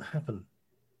doesn't happen.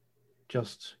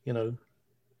 Just,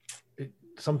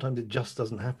 sometimes it just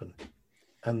doesn't happen.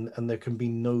 And there can be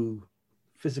no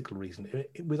physical reason.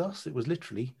 With us, it was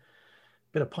literally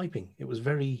a bit of piping. It was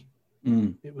very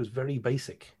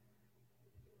basic.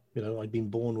 I'd been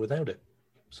born without it.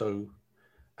 So,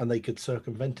 and they could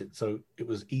circumvent it. So it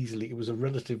was a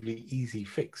relatively easy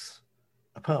fix,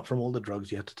 apart from all the drugs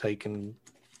you had to take and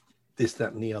this,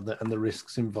 that, and the other, and the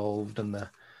risks involved, and the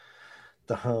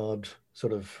hard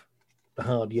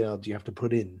yards you have to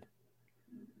put in,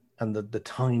 and the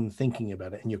time thinking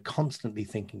about it, and you're constantly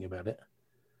thinking about it,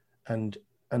 and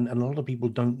a lot of people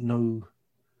don't know.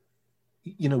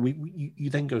 You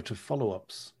then go to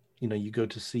follow-ups. You go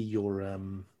to see your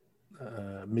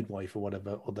midwife or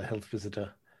whatever, or the health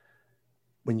visitor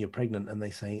when you're pregnant, and they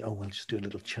say, "Oh, we'll just do a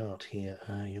little chart here.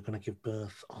 You're going to give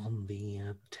birth on the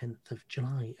 10th of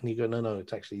July." And you go, no,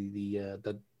 it's actually the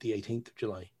 18th of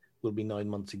July. Will be 9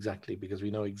 months exactly, because we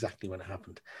know exactly when it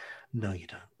happened. No, you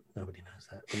don't. Nobody knows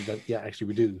that. And actually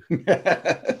we do.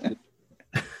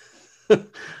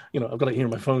 I've got it here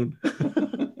on my phone.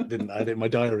 I didn't add it in my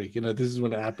diary. This is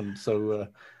when it happened. So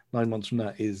 9 months from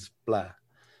that is blah.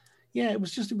 Yeah, it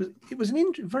was a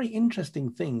very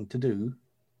interesting thing to do.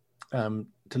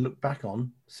 To look back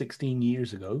on 16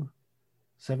 years ago,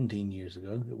 17 years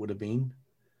ago, it would have been.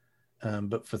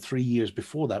 But for 3 years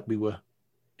before that, we were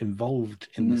involved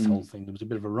in this whole thing. There was a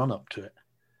bit of a run up to it.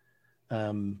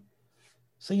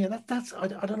 So yeah, that's, I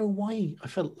don't know why I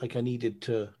felt like I needed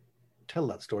to tell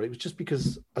that story. It was just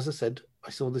because, as I said,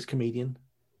 I saw this comedian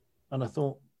and I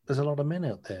thought there's a lot of men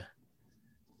out there,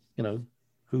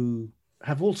 who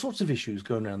have all sorts of issues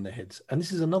going around their heads. And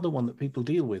this is another one that people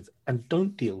deal with and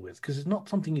don't deal with because it's not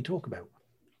something you talk about.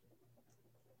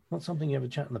 Not something you ever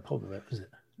chat in the pub about, is it?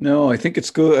 No, I think it's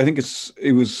good. I think it's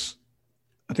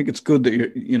good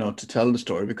that you know, to tell the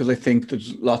story, because I think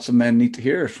there's lots of men need to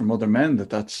hear it from other men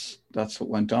that's what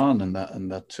went on, and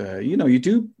that you know, you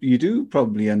do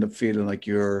probably end up feeling like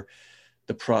you're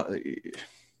a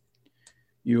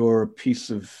piece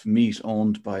of meat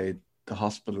owned by the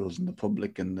hospitals and the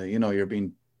public, and you know, you're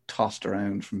being tossed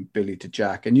around from Billy to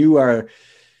Jack, and you are,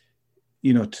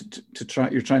 you know,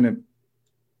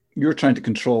 you're trying to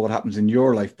control what happens in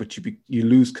your life, but you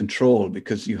lose control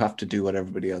because you have to do what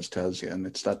everybody else tells you. And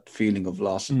it's that feeling of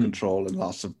loss of control and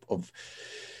loss of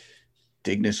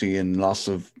dignity and loss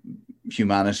of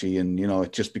humanity. And, you know,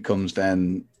 it just becomes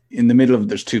then in the middle of,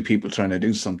 there's two people trying to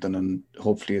do something and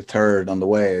hopefully a third on the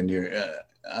way. And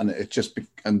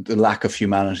and the lack of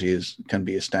humanity can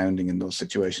be astounding in those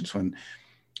situations when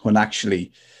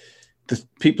actually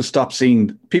people stop seeing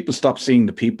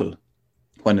the people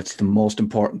when it's the most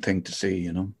important thing to see,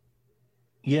 you know.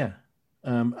 Yeah,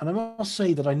 and I must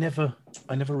say that I never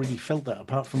really felt that,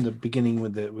 apart from the beginning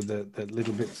with the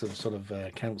little bits of sort of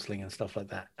counselling and stuff like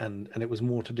that, and it was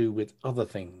more to do with other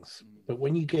things. But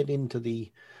when you get into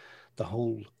the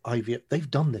whole IVF, they've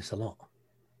done this a lot.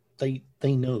 They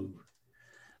know.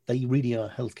 They really are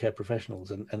healthcare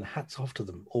professionals, and hats off to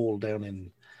them all down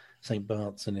in St.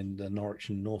 Bart's and in the Norwich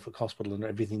and Norfolk Hospital and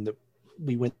everything that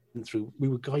we went through. We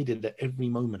were guided at every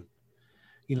moment.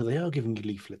 You know, they are giving you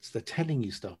leaflets, they're telling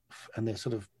you stuff, and they're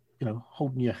sort of, you know,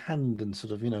 holding your hand and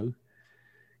sort of, you know,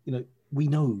 we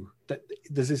know that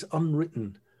there's this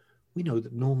unwritten, we know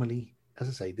that normally, as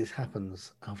I say, this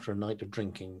happens after a night of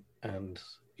drinking and,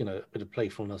 you know, a bit of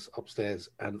playfulness upstairs,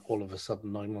 and all of a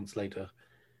sudden 9 months later,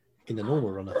 in the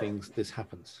normal run of things, this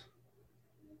happens.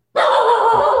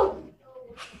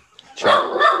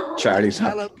 Charlie's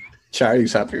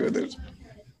happy with it.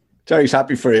 Charlie's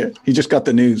happy for you. He just got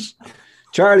the news.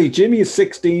 Charlie, Jimmy is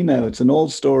 16 now. It's an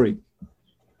old story.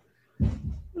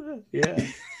 Yeah.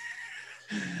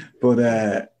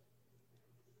 But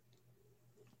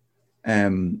I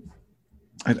can't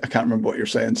remember what you're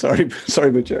saying. Sorry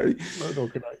about Charlie. No,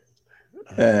 good night.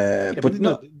 But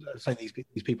no, saying these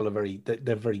people are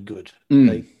they're very good.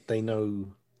 They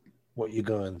know what you're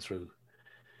going through.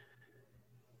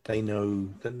 They know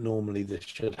that normally this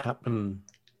should happen,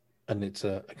 and it's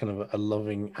a kind of a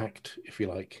loving act, if you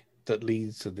like, that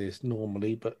leads to this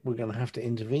normally, but we're going to have to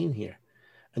intervene here.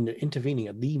 And you're intervening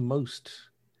at the most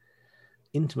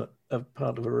intimate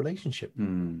part of a relationship.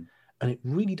 And it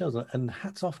really does. And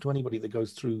hats off to anybody that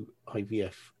goes through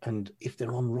IVF. And if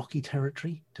they're on rocky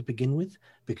territory to begin with,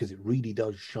 because it really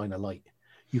does shine a light,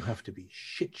 you have to be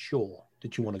shit sure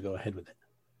that you want to go ahead with it.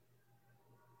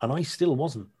 And I still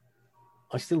wasn't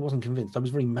convinced. I was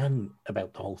very man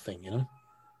about the whole thing, you know?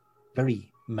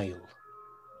 Very male.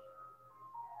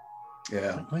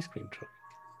 Yeah. Like ice cream truck.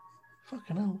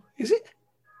 Fucking hell. Is it?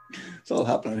 It's all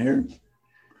happening here.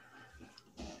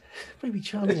 Maybe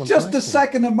Charlie it's just the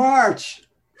 2nd of March.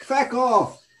 Feck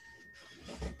off.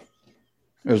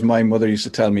 As my mother used to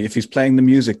tell me, if he's playing the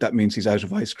music, that means he's out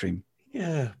of ice cream.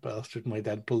 Yeah, bastard. My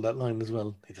dad pulled that line as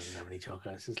well. He doesn't have any chalk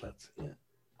ices, lads.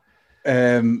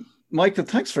 Yeah. Michael,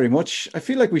 thanks very much. I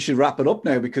feel like we should wrap it up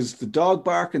now, because the dog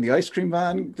bark and the ice cream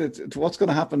van, what's going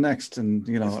to happen next? And,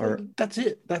 you know, that's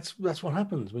it. That's what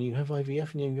happens when you have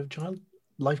IVF and you have a child.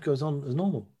 Life goes on as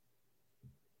normal.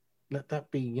 Let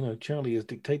that be, you know, Charlie has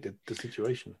dictated the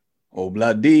situation.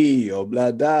 Obla-dee,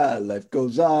 obla-da, life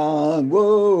goes on.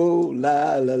 Whoa,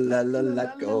 la, la, la, la,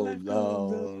 life goes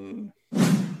on.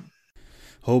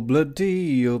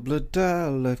 Obla-dee, obla-da,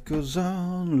 life goes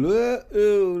on.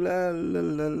 Whoa, la, la,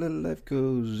 la, la, life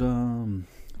goes on.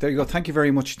 There you go. Thank you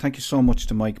very much. Thank you so much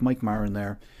to Mike Marin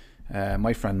there.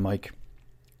 My friend Mike,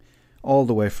 all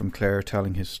the way from Clare,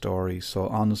 telling his story. So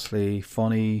honestly,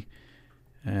 funny,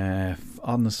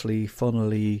 funnily,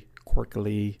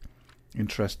 quirkily,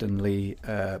 interestingly,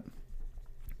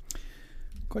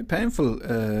 quite painful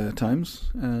at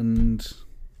times, and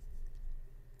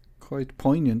quite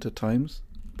poignant at times.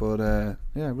 But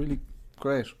yeah, really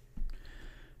great,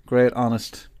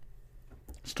 honest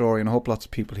story, and I hope lots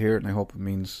of people hear it, and I hope it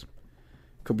means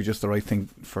it could be just the right thing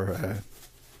for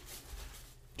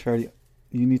Charlie.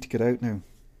 You need to get out now.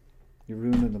 You're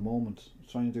ruining the moment. I'm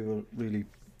trying to do a really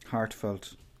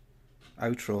heartfelt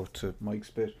outro to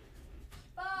Mike's bit.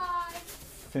 Bye.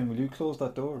 Finn, will you close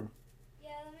that door?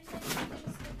 Yeah, let me say some things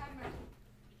to the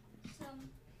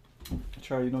camera.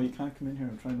 Charlie, no, you can't come in here.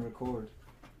 I'm trying to record.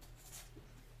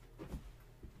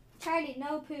 Charlie,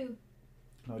 no poo.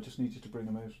 No, I just need you to bring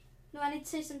him out. No, I need to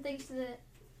say some things to the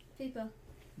people.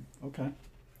 Okay.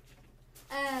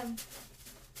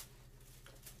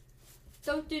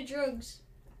 Don't do drugs.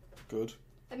 Good.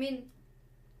 I mean,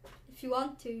 If you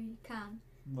want to, you can.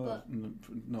 Well,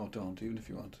 no, don't, even if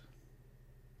you want.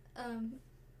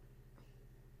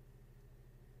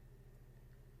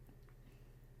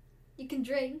 You can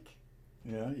drink.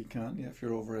 Yeah, you can. Yeah, if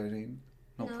you're over 18,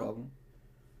 no problem.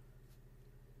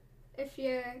 If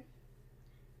you're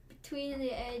between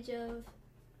the age of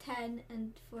 10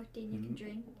 and 14, you can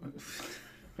drink.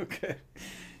 Okay.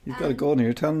 You've got to go now.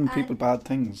 You're telling people bad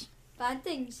things. Bad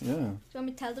things? Yeah. Do you want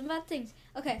me to tell them bad things?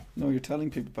 Okay. No, you're telling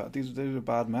people bad. These are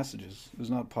bad messages. It was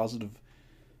not positive.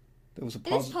 There was a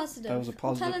It is positive. That was a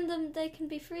positive. I'm telling them they can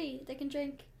be free. They can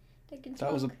drink. They can smoke.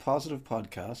 That was a positive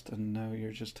podcast, and now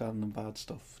you're just telling them bad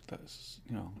stuff. That's,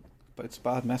 but it's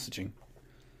bad messaging.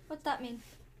 What's that mean?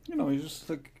 You're just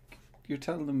you're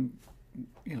telling them,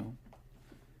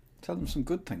 tell them some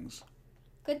good things.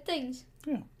 Good things?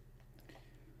 Yeah.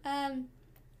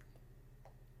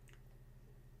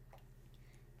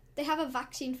 They have a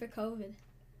vaccine for COVID.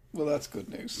 Well, that's good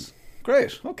news.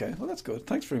 Great. Okay. Well, that's good.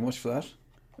 Thanks very much for that.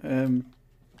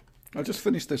 I'll just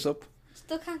finish this up.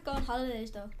 Still can't go on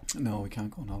holidays though. No, we can't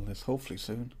go on holidays. Hopefully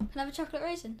soon. Can I have a chocolate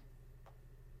raisin?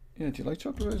 Yeah. Do you like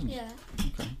chocolate raisins? Yeah.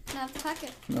 Okay. Can I have the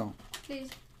packet? No. Please.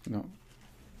 No.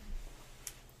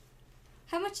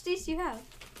 How much of these do you have?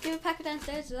 Do you have a packet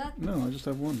downstairs of that? No, I just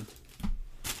have one.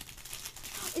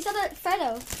 Is that a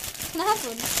Freddo? Can I have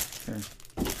one? Here.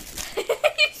 You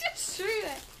just threw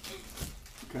it.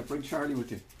 Okay, bring Charlie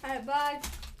with you. Alright, bye.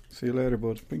 See you later,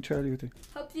 bud. Bring Charlie with you.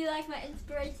 Hope you like my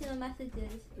inspirational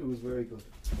messages. It was very good.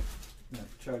 Yeah,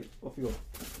 Charlie, off you go.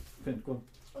 Finn, go on.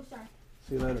 Oh, sorry.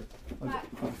 See you later. Bye.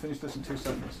 I'll finish this in 2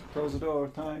 seconds. Close the door.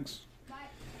 Thanks. Bye.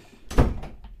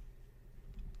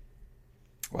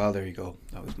 Well, there you go.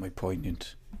 That was my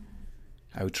poignant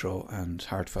outro and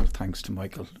heartfelt thanks to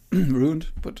Michael. Ruined,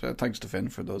 but thanks to Finn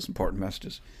for those important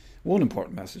messages. One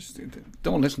important message.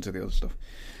 Don't listen to the other stuff.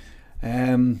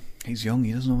 He's young.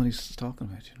 He doesn't know what he's talking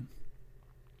about,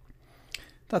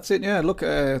 That's it. Yeah, look,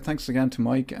 thanks again to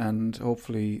Mike, and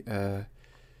hopefully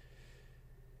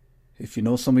if you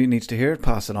know somebody who needs to hear it,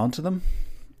 pass it on to them.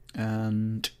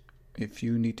 And if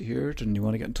you need to hear it and you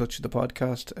want to get in touch with the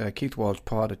podcast,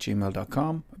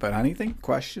 keithwalshpod@gmail.com about anything,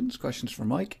 questions for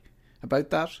Mike about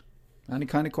that, any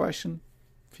kind of question.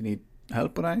 If you need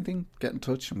help with anything, get in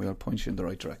touch and we'll point you in the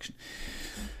right direction.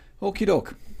 Okie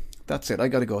doke. That's it. I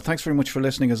got to go. Thanks very much for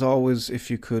listening. As always,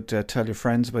 if you could tell your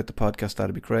friends about the podcast,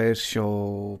 that'd be great.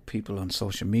 Show people on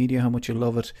social media how much you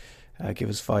love it. Give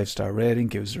us a 5-star rating.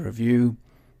 Give us a review.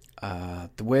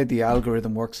 The way the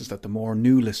algorithm works is that the more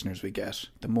new listeners we get,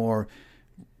 the more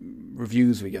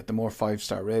reviews we get, the more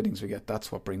 5-star ratings we get.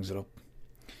 That's what brings it up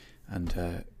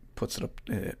and puts it up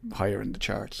higher in the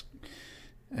charts.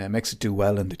 Makes it do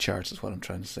well in the charts is what I'm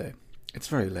trying to say. It's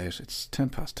very late. It's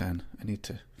 10:10. I need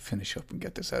to finish up and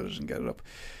get this edited and get it up.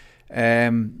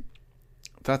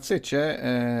 That's it,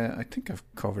 yeah. I think I've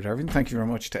covered everything. Thank you very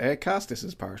much to Acast. This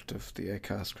is part of the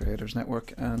Acast Creators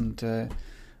Network, and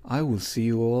I will see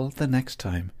you all the next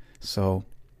time. So,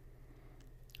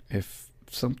 if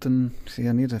something... See,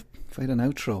 I need to find an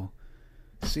outro.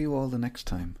 See you all the next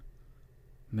time.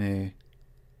 May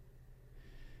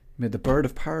the bird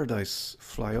of paradise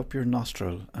fly up your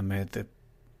nostril, and may the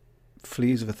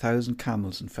fleas of 1,000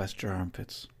 camels infest your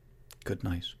armpits. Good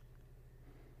night.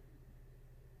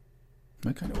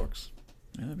 That kind of works.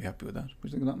 Yeah, I'd be happy with that. What do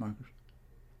you think of that, Margaret?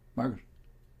 Margaret?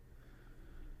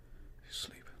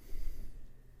 Sleep.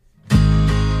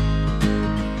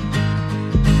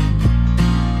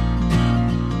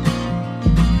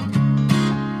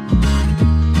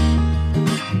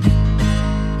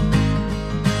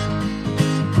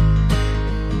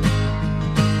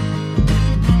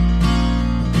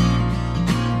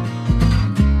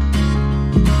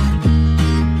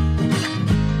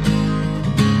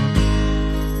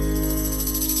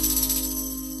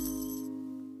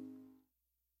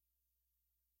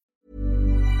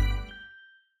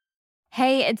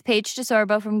 Hey, it's Paige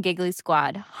DeSorbo from Giggly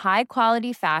Squad. High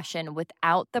quality fashion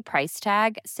without the price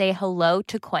tag. Say hello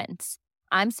to Quince.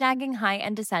 I'm snagging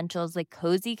high-end essentials like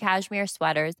cozy cashmere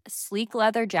sweaters, sleek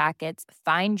leather jackets,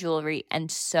 fine jewelry,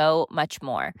 and so much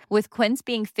more. With Quince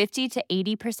being 50 to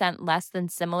 80% less than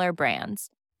similar brands.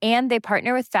 And they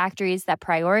partner with factories that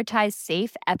prioritize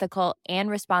safe, ethical, and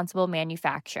responsible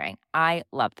manufacturing. I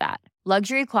love that.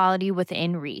 Luxury quality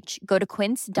within reach. Go to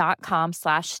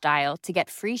quince.com/style to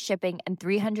get free shipping and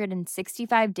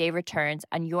 365-day returns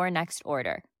on your next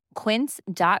order.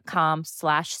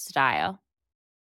 Quince.com/style.